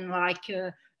champion like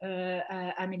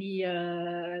Amélie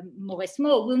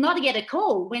Mauresmo will not get a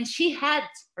call when she had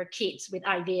her kids with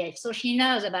IVF, so she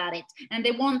knows about it, and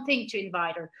they won't think to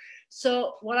invite her.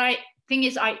 So what I think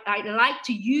is I like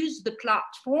to use the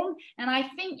platform, and I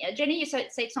think Xheni, you said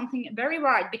something very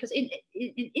right, because even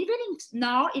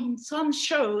now in some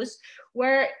shows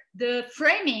where the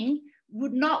framing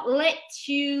would not let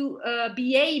you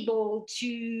be able to,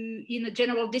 in a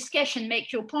general discussion,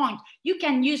 make your point, you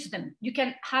can use them. You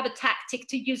can have a tactic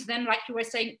to use them, like you were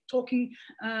saying, talking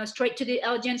straight to the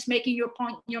audience, making your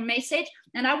point, your message.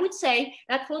 And I would say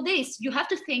that for this, you have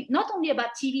to think not only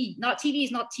about TV. Now, TV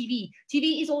is not TV.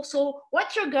 TV is also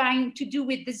what you're going to do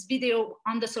with this video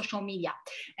on the social media.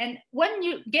 And when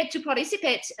you get to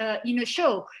participate in a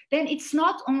show, then it's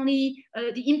not only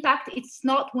the impact, it's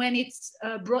not when it's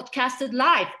broadcasted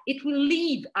live, it will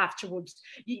leave afterwards.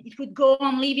 It would go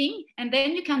on leaving, and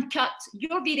then you can cut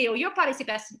your video, your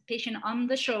participation on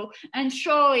the show, and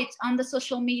show it on the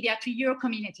social media to your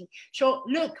community. So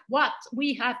look what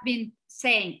we have been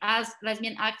saying as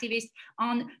lesbian activists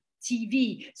on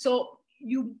TV. So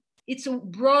it's a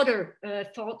broader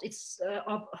thought. It's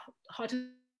of how to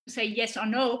say yes or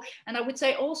no. And I would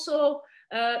say also,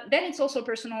 then it's also a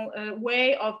personal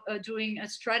way of doing a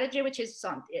strategy, which is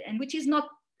not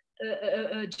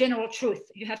a general truth.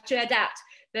 You have to adapt.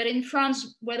 But in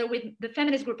France, whether with the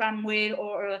feminist group I'm with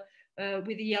or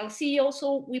with the LC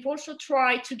also, we've also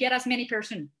tried to get as many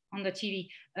persons on the TV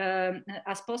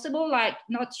as possible, like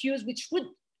not use, which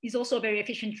is also a very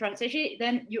efficient strategy.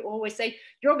 Then you always say,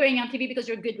 you're going on TV because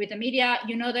you're good with the media,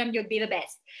 you know them, you'll be the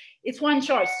best. It's one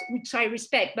choice, which I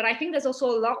respect, but I think there's also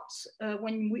a lot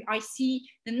when I see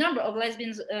the number of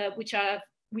lesbians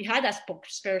we had as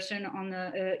spokesperson on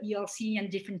ELC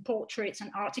and different portraits and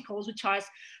articles which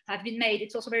have been made.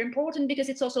 It's also very important because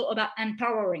it's also about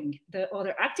empowering the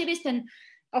other activists. And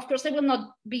of course, they will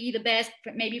not be the best,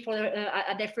 maybe for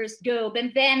at their first go,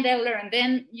 but then they'll learn.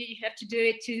 Then you have to do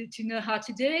it to know how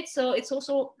to do it. So it's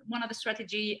also one of the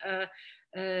strategy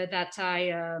that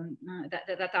I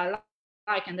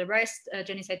like, and the rest,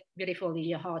 Xheni said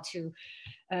beautifully, how to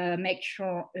make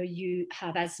sure you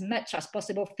have as much as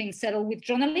possible things settled with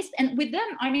journalists. And with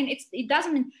them, I mean, it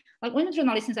doesn't, like when a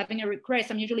journalist is having a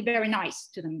request, I'm usually very nice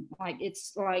to them. Like,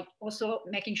 it's like also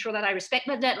making sure that I respect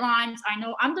the deadlines. I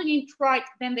know I'm doing it right,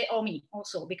 then they owe me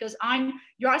also, because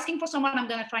you're asking for someone, I'm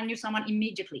gonna find you someone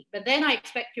immediately. But then I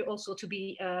expect you also to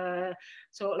be,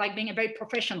 so like being a very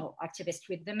professional activist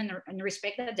with them and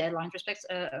respect the deadlines, respect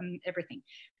everything.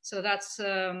 So that's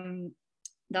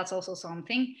also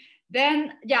something.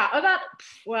 Then, yeah, about,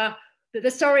 well,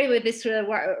 the story with this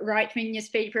right-wing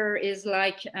newspaper is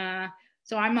like,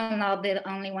 so I'm not the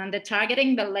only one they're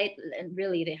targeting, but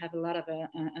really they have a lot of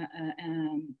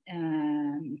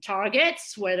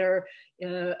targets, whether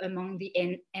among the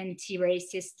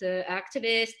anti-racist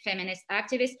activists, feminist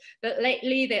activists, but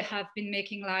lately they have been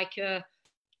making like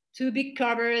 2 big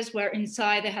covers where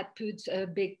inside they had put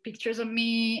big pictures of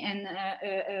me and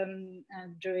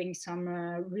doing some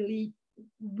really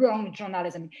wrong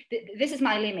journalism. This is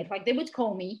my limit. Like, they would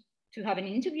call me to have an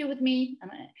interview with me, and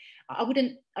I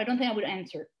don't think I would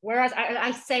answer. Whereas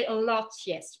I say a lot,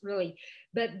 yes, really.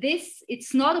 But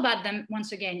it's not about them,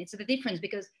 once again, it's the difference,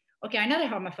 because, okay, I'm not a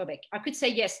homophobic. I could say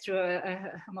yes to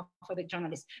a homophobic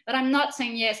journalist, but I'm not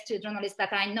saying yes to a journalist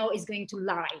that I know is going to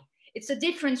lie. It's a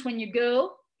difference when you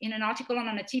go in an article on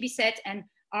a TV set and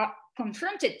are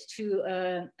confronted to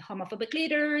homophobic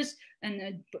leaders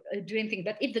and doing things.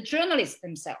 But if the journalists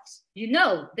themselves,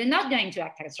 they're not going to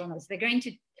act as journalists. They're going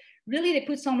to really, they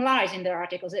put some lies in their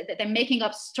articles. They're making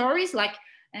up stories, like,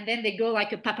 and then they go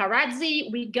like a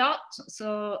paparazzi. We got,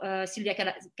 so Silvia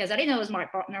Casarino was my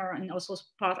partner and also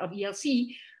part of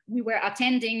ELC. We were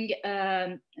attending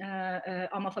a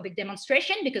homophobic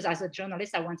demonstration because as a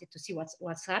journalist, I wanted to see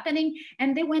what's happening.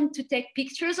 And they went to take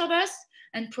pictures of us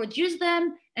and produce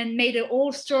them and made a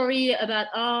whole story about,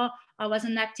 I was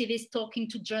an activist talking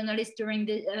to journalists during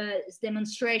the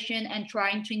demonstration and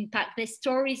trying to impact their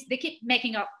stories. They keep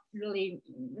making up really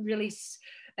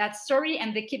that story,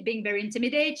 and they keep being very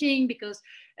intimidating because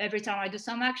every time I do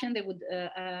some action, they would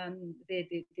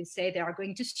they say they are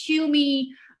going to sue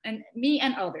me and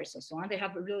others and so on. They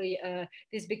have really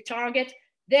this big target.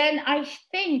 Then I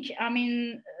think, I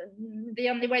mean, the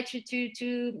only way to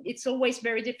it's always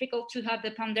very difficult to have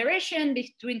the ponderation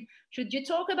between should you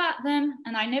talk about them,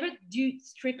 and I never do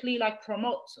strictly like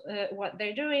promote what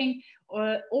they're doing,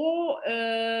 or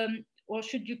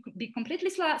should you be completely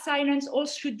silenced, or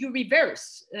should you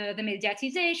reverse the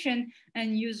mediatization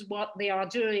and use what they are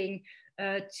doing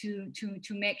to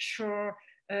make sure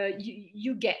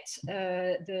you get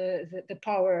the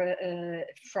power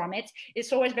from it.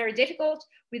 It's always very difficult.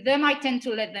 With them, I tend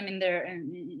to let them in their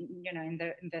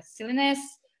silliness.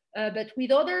 But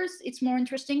with others, it's more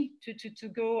interesting to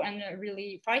go and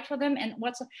really fight for them. And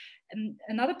what's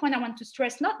another point I want to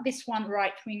stress, not this one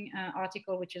right-wing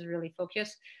article, which is really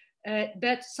focused,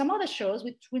 but some other shows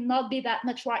which will not be that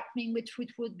much right-wing, which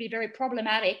would be very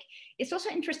problematic. It's also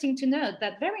interesting to note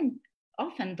that very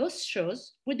often those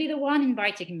shows would be the one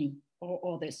inviting me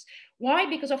or others. Why?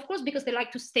 Because they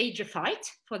like to stage a fight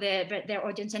for their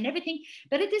audience and everything,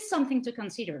 but it is something to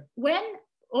consider. When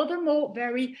other more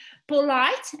very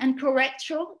polite and correct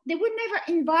show, they would never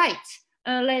invite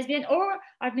a lesbian, or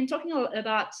I've been talking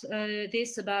about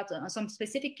some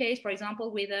specific case, for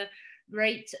example, with a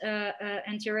great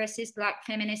anti-racist Black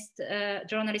feminist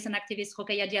journalist and activist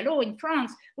Rokhaya Diallo in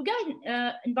France, who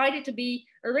got invited to be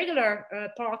a regular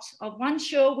part of one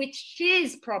show, which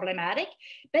is problematic,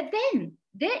 but then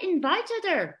they invited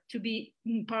her to be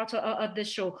part of the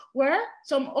show, where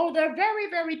some other very,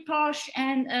 very posh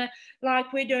and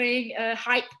like we're doing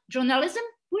hype journalism,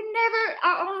 we never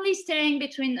are only staying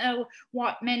between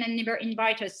white men and never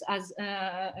invite us as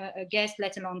a guest,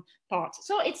 let alone part.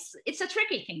 So it's a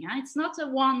tricky thing. Huh? It's not a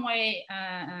one-way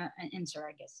answer,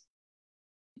 I guess.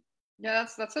 Yeah,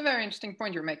 that's a very interesting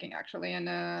point you're making, actually, and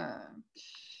I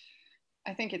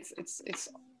think it's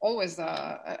always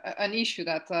an issue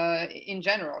that in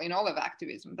general in all of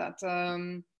activism that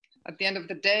at the end of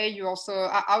the day, you also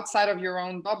outside of your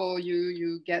own bubble,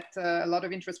 you get a lot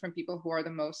of interest from people who are the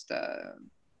most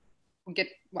who get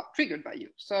triggered by you.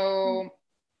 So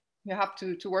you have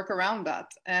to work around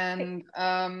that. And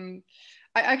I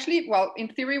actually, in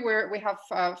theory, we have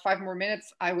 5 more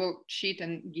minutes. I will cheat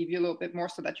and give you a little bit more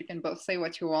so that you can both say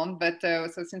what you want. But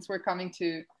so since we're coming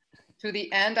to to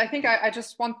the end. I think I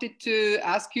just wanted to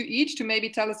ask you each to maybe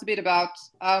tell us a bit about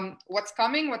what's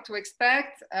coming, what to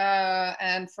expect.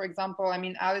 And for example, I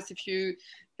mean, Alice, if you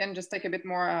can just take a bit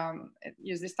more,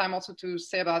 use this time also to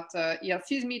say about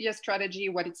ELC's media strategy,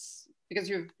 what it's, because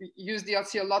you've used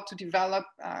ELC a lot to develop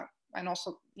and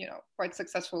also, you know, quite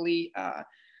successfully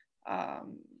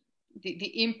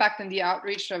the impact and the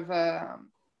outreach of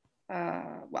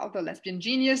well, the Lesbian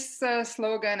Genius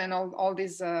slogan and all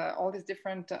these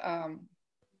different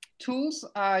tools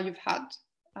you've had.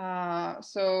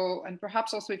 So, and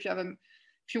perhaps also if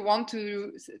you want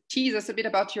to tease us a bit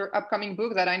about your upcoming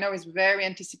book that I know is very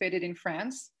anticipated in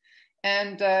France.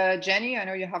 And Xheni, I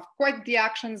know you have quite the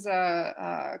actions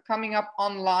coming up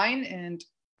online, and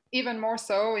even more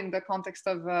so in the context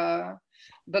of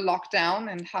the lockdown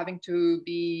and having to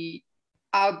be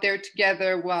out there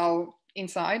together while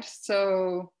inside.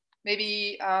 So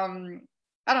maybe, I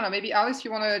don't know, maybe Alice,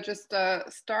 you want to just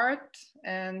start,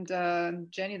 and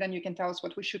Xheni, then you can tell us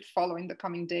what we should follow in the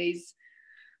coming days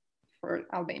for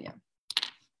Albania.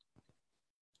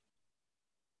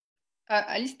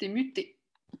 Alice, t'es mutée.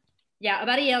 Yeah,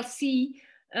 about ELC,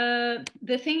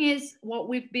 the thing is, what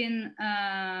we've been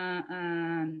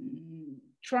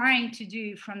trying to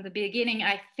do from the beginning,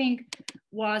 I think,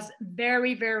 was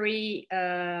very, very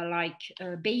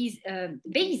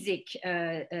basic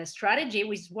strategy,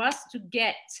 which was to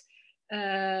get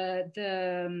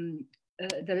the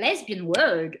lesbian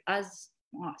word as,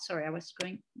 oh, sorry, I was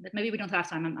going, but maybe we don't have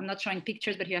time. I'm not showing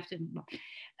pictures, but you have to,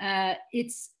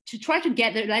 it's to try to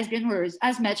get the lesbian words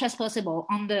as much as possible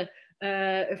on the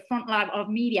front line of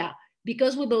media,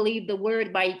 because we believe the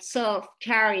word by itself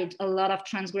carried a lot of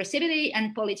transgressivity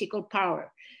and political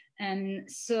power. And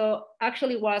so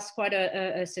actually was quite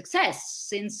a success,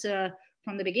 since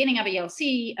from the beginning of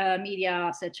ELC,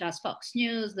 media such as Fox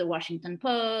News, the Washington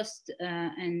Post,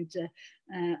 and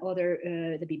other,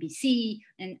 the BBC,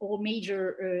 and all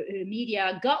major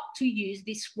media got to use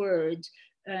this word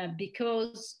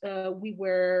because we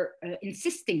were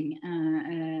insisting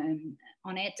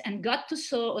on it, and got to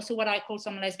show also what I call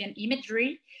some lesbian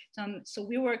imagery. So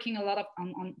we're working a lot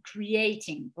on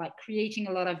creating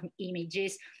a lot of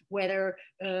images, whether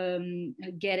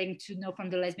getting to know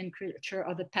from the lesbian culture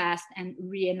of the past and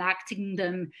reenacting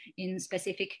them in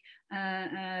specific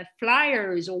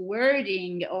flyers or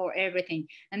wording or everything.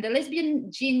 And the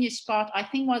lesbian genius part, I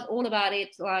think, was all about it,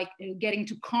 like getting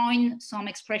to coin some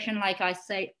expression, like I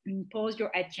say, impose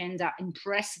your agenda,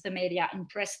 impress the media,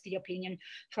 impress the opinion,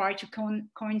 try to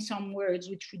coin some words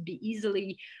which would be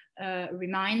easily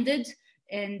reminded,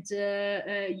 and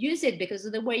use it, because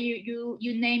of the way you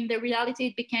name the reality,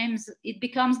 it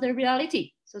becomes the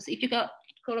reality. So if you talk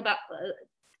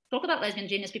about lesbian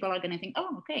genius, people are going to think,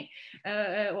 oh, okay,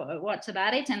 what's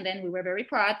about it? And then we were very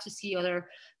proud to see other,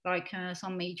 like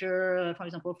some major, for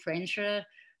example, French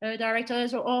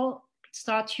directors, or all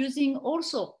start using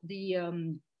also the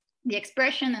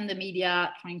expression and the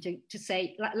media, trying to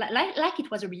say like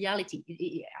it was a reality.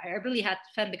 I really had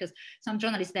fun, because some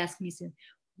journalists asked me,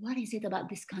 what is it about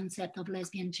this concept of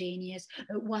lesbian genius?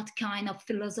 What kind of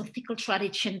philosophical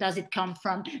tradition does it come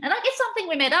from? And like, it's something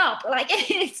we made up. Like,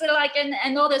 it's like,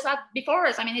 and others had before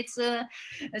us. I mean, it's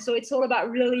so it's all about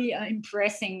really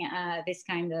impressing this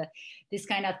kind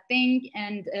of thing.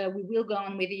 And we will go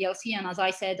on with ELC. And as I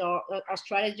said, our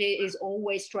strategy is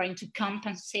always trying to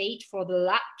compensate for the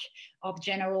lack of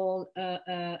general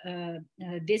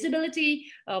visibility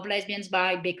of lesbians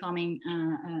by becoming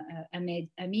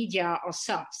a media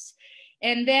ourselves.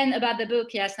 And then about the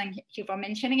book, yes, thank you for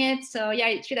mentioning it. So yeah,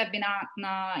 it should have been out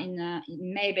now in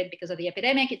May, but because of the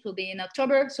epidemic, it will be in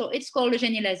October. So it's called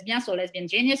Xheni Lesbian, so Lesbian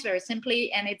Genius, very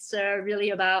simply. And it's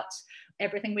really about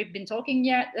everything we've been talking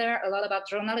there, a lot about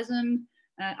journalism,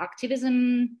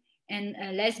 activism, and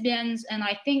lesbians. And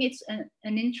I think it's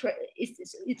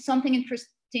it's something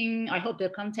interesting. I hope the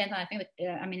content, I think,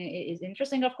 I mean, it is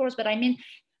interesting, of course, but I mean,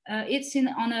 it's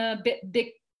on a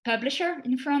big publisher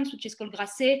in France, which is called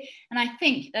Grasset. And I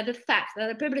think that the fact that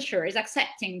the publisher is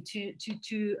accepting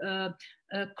to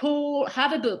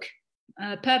have a book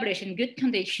published in good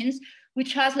conditions,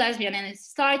 which has lesbian in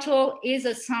its title, is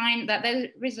a sign that there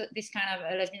is this kind of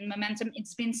lesbian momentum.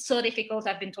 It's been so difficult.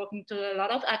 I've been talking to a lot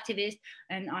of activists,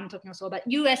 and I'm talking also about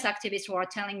US activists who are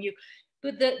telling you,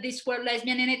 put this word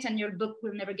lesbian in it and your book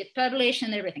will never get published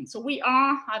and everything. So we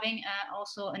are having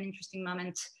also an interesting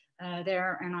moment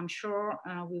there, and I'm sure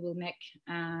we will make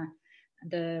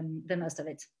the most of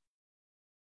it.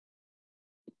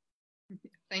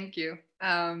 Thank you.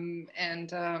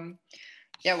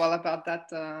 Yeah, well, about that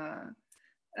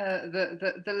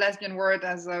the lesbian word,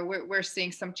 as we're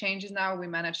seeing some changes now. We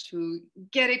managed to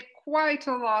get it quite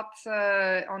a lot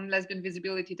on Lesbian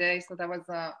Visibility Day, so that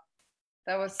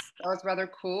was rather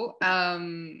cool.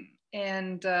 And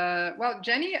well,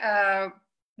 Xheni,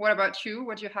 what about you?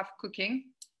 What do you have cooking?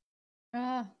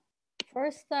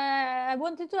 First, I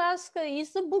wanted to ask,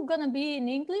 is the book gonna be in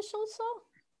English also?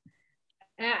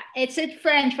 It's in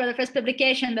French for the first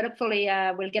publication, but hopefully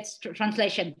we'll get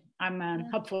translation. I'm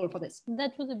hopeful for this.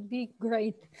 That would be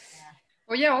great.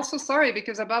 Oh yeah, also sorry,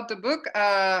 because about the book,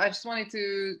 I just wanted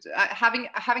to, having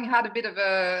had a bit of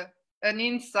an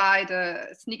inside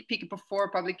sneak peek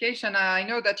before publication, I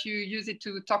know that you use it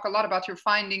to talk a lot about your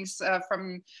findings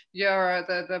from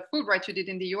the Fulbright you did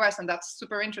in the US, and that's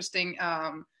super interesting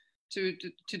to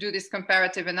do this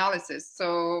comparative analysis.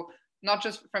 So not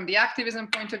just from the activism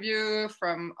point of view,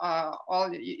 from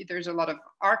there's a lot of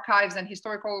archives and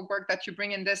historical work that you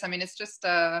bring in this. I mean, it's just,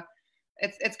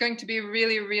 it's going to be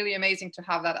really, really amazing to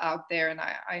have that out there. And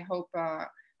I hope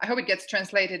it gets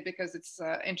translated, because it's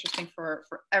interesting for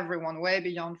everyone way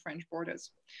beyond French borders.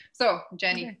 So,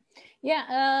 Xheni. Okay.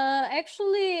 Yeah,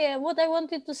 actually, what I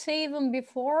wanted to say even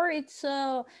before, it's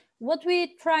what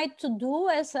we tried to do,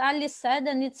 as Alice said,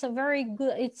 and it's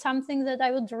it's something that I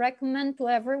would recommend to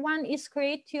everyone, is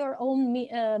create your own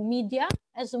media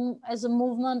as a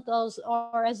movement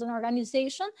or as an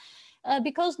organization.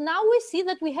 Because now we see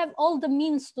that we have all the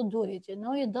means to do it. You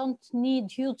know, you don't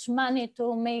need huge money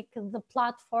to make the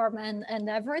platform and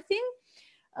everything.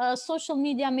 Social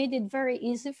media made it very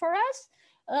easy for us.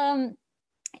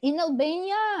 In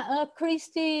Albania,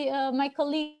 Christy, my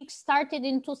colleague, started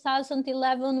in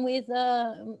 2011 with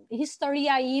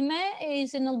Historia Ime,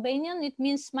 is in Albanian. It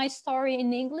means my story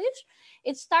in English.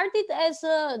 It started as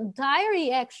a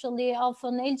diary, actually, of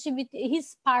an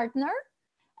his partner.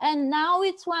 And now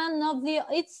it's one of the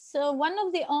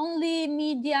only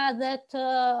media that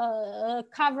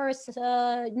covers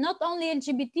not only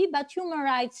LGBT but human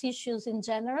rights issues in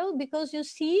general, because you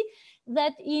see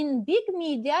that in big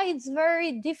media it's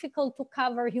very difficult to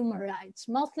cover human rights.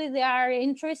 Mostly they are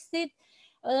interested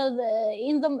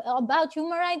about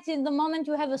human rights in the moment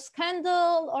you have a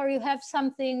scandal or you have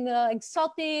something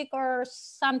exotic or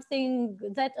something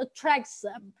that attracts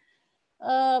them.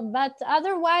 But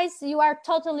otherwise you are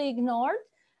totally ignored.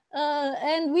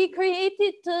 And we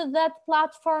created that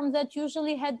platform that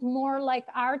usually had more like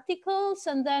articles,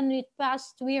 and then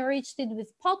we reached it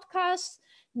with podcasts.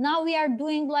 Now we are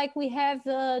doing like we have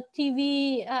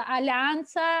TV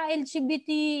Alianza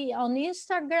LGBT on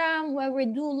Instagram, where we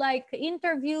do like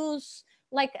interviews,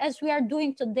 like as we are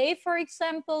doing today, for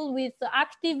example, with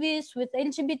activists, with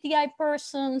LGBTI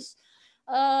persons.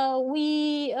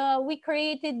 We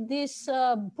created this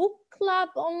book club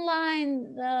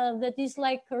online that is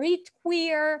like Read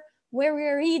Queer, where we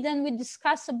read and we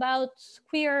discuss about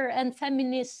queer and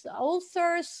feminist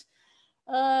authors.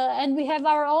 And we have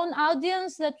our own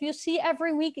audience that you see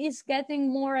every week is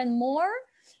getting more and more.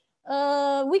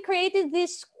 We created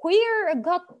this Queer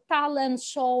Got Talent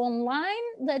show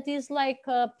online that is like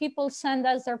people send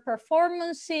us their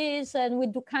performances and we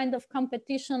do kind of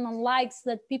competition on likes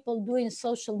that people do in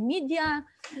social media.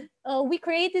 We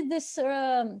created this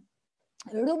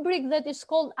rubric that is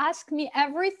called Ask Me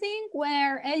Everything,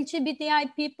 where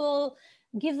LGBTI people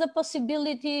give the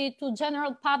possibility to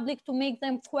general public to make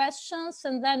them questions,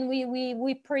 and then we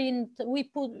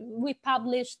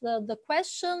publish the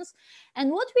questions. And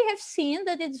what we have seen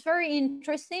that it's very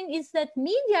interesting is that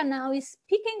media now is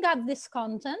picking up this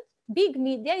content. Big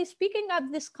media is picking up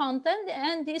this content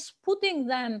and is putting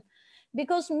them,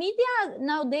 because media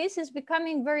nowadays is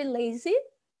becoming very lazy.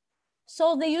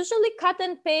 So they usually cut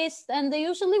and paste, and they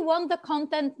usually want the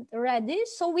content ready.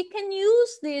 So we can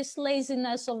use this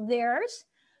laziness of theirs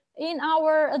in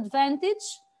our advantage.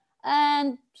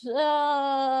 And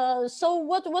so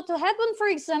what happened, for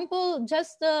example,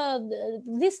 just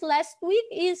this last week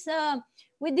is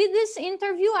we did this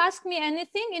interview, Ask Me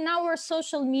Anything, in our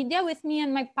social media with me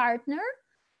and my partner.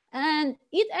 And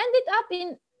it ended up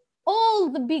in all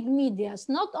the big medias,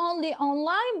 not only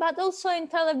online, but also in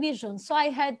television. So I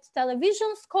had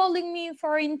televisions calling me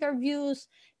for interviews,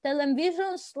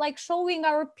 televisions like showing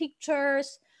our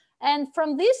pictures. And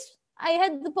from this, I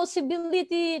had the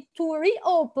possibility to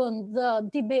reopen the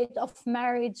debate of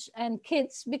marriage and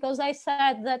kids, because I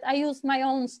said that I used my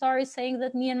own story saying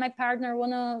that me and my partner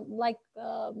want to like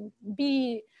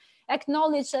be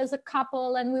acknowledged as a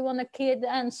couple and we want a kid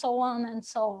and so on and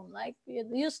so on. Like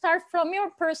you start from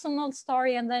your personal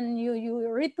story and then you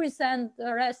represent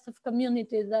the rest of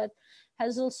community that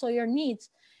has also your needs.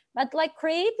 But like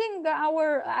creating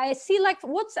I see like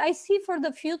what I see for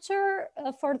the future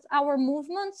for our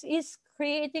movements is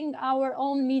creating our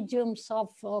own mediums of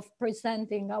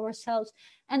presenting ourselves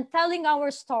and telling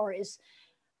our stories.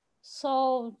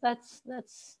 So that's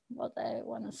what I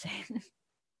want to say.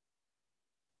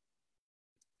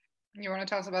 You want to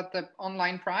tell us about the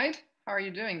online pride? How are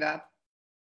you doing that?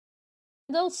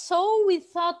 And also we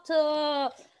thought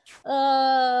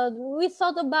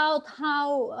about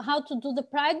how to do the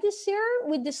pride this year.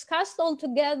 We discussed all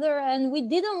together, and we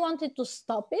didn't want it to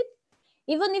stop it,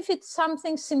 even if it's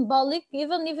something symbolic,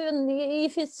 even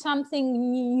if it's something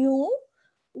new.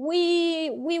 We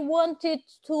wanted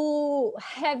to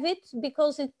have it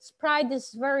because its pride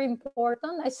is very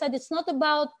important. I said it's not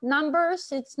about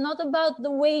numbers, it's not about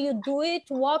the way you do it,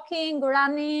 walking,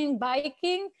 running,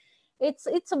 biking.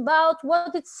 It's about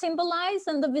what it symbolizes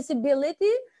and the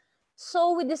visibility. So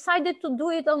we decided to do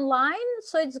it online.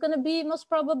 So it's going to be most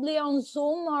probably on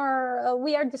Zoom, or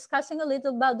we are discussing a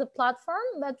little about the platform,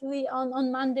 but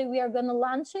on Monday we are going to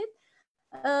launch it.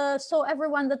 So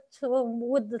everyone that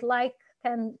would like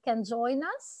can join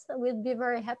us. We'll be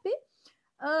very happy.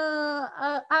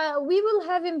 We will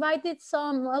have invited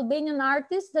some Albanian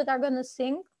artists that are going to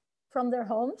sing from their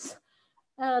homes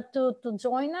to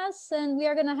join us, and we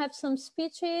are going to have some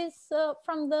speeches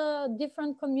from the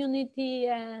different community,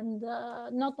 and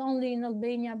not only in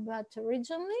Albania but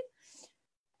regionally.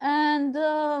 And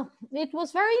it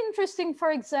was very interesting,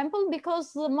 for example,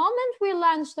 because the moment we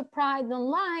launched the Pride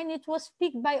online, it was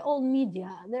picked by all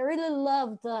media. They really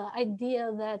loved the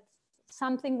idea that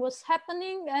something was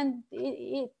happening and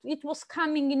it was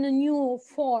coming in a new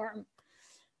form.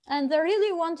 And they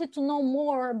really wanted to know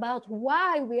more about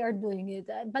why we are doing it.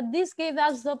 But this gave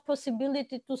us the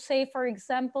possibility to say, for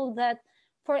example, that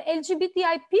for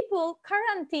LGBTI people,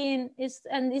 quarantine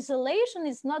and isolation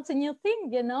is not a new thing,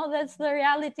 you know, that's the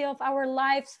reality of our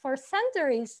lives for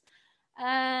centuries.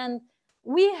 And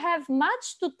we have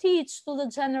much to teach to the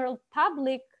general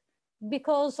public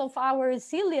because of our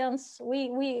resilience.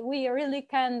 We really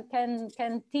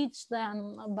can teach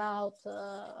them about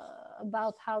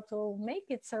how to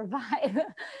make it survive.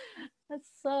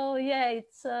 So yeah,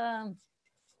 it's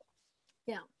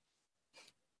yeah.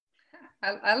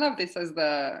 I love this as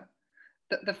the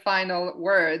final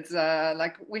words.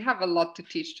 Like, we have a lot to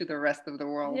teach to the rest of the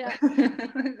world. Yeah.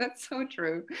 That's so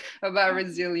true, about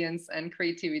resilience and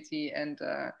creativity and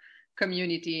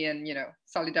community and, you know,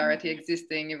 solidarity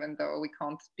existing even though we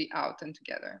can't be out and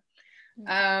together.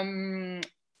 I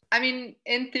mean,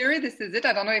 in theory, this is it.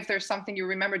 I don't know if there's something you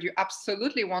remembered you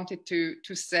absolutely wanted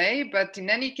to say, but in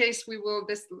any case, we will.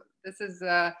 This is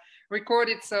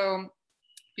recorded, so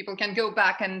people can go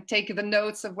back and take the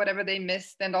notes of whatever they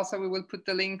missed. And also we will put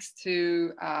the links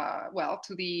to,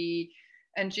 to the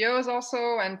NGOs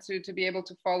also, and to be able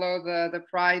to follow the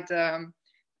Pride,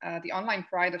 the online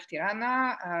Pride of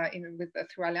Tirana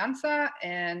through Alianza,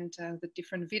 and the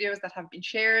different videos that have been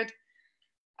shared,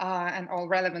 and all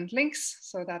relevant links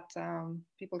so that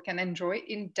people can enjoy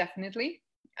indefinitely.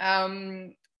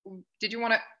 Did you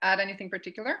want to add anything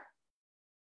particular?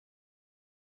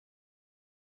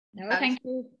 No, thank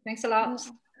you. Thanks a lot.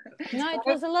 No, it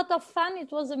was a lot of fun.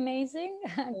 It was amazing.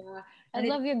 Yeah. I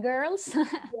love you, girls. Yeah,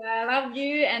 I love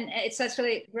you. And it's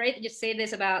actually great you say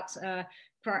this about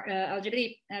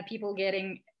LGBT people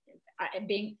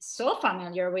being so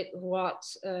familiar with what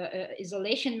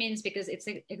isolation means, because it's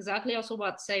exactly also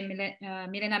what, say,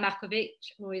 Milena Markovic,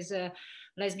 who is a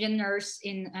lesbian nurse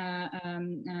in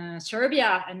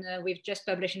Serbia, and we've just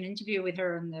published an interview with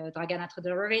her on Dragana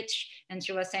Todorovic, and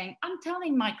she was saying, I'm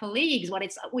telling my colleagues what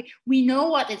it's, we know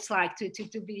what it's like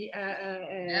to be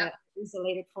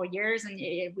isolated for years, and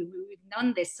we've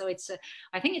known this. So it's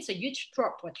I think it's a huge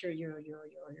drop what you're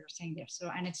saying there. So,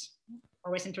 and it's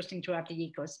always interesting to have the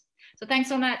ecos. So thanks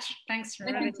so much. Thanks.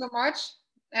 Thank you so much.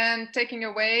 And taking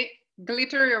away,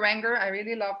 glitter your anger. I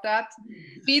really love that.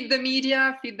 Feed the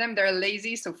media, feed them. They're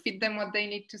lazy, so feed them what they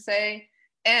need to say.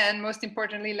 And most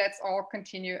importantly, let's all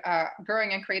continue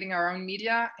growing and creating our own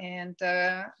media and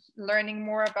learning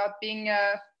more about being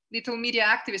little media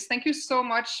activists. Thank you so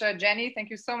much, Xheni. Thank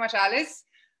you so much, Alice.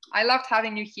 I loved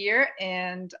having you here,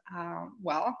 and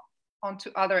well, on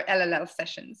to other LLL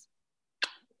sessions.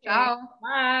 Ciao.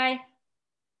 Bye.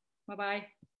 Bye-bye.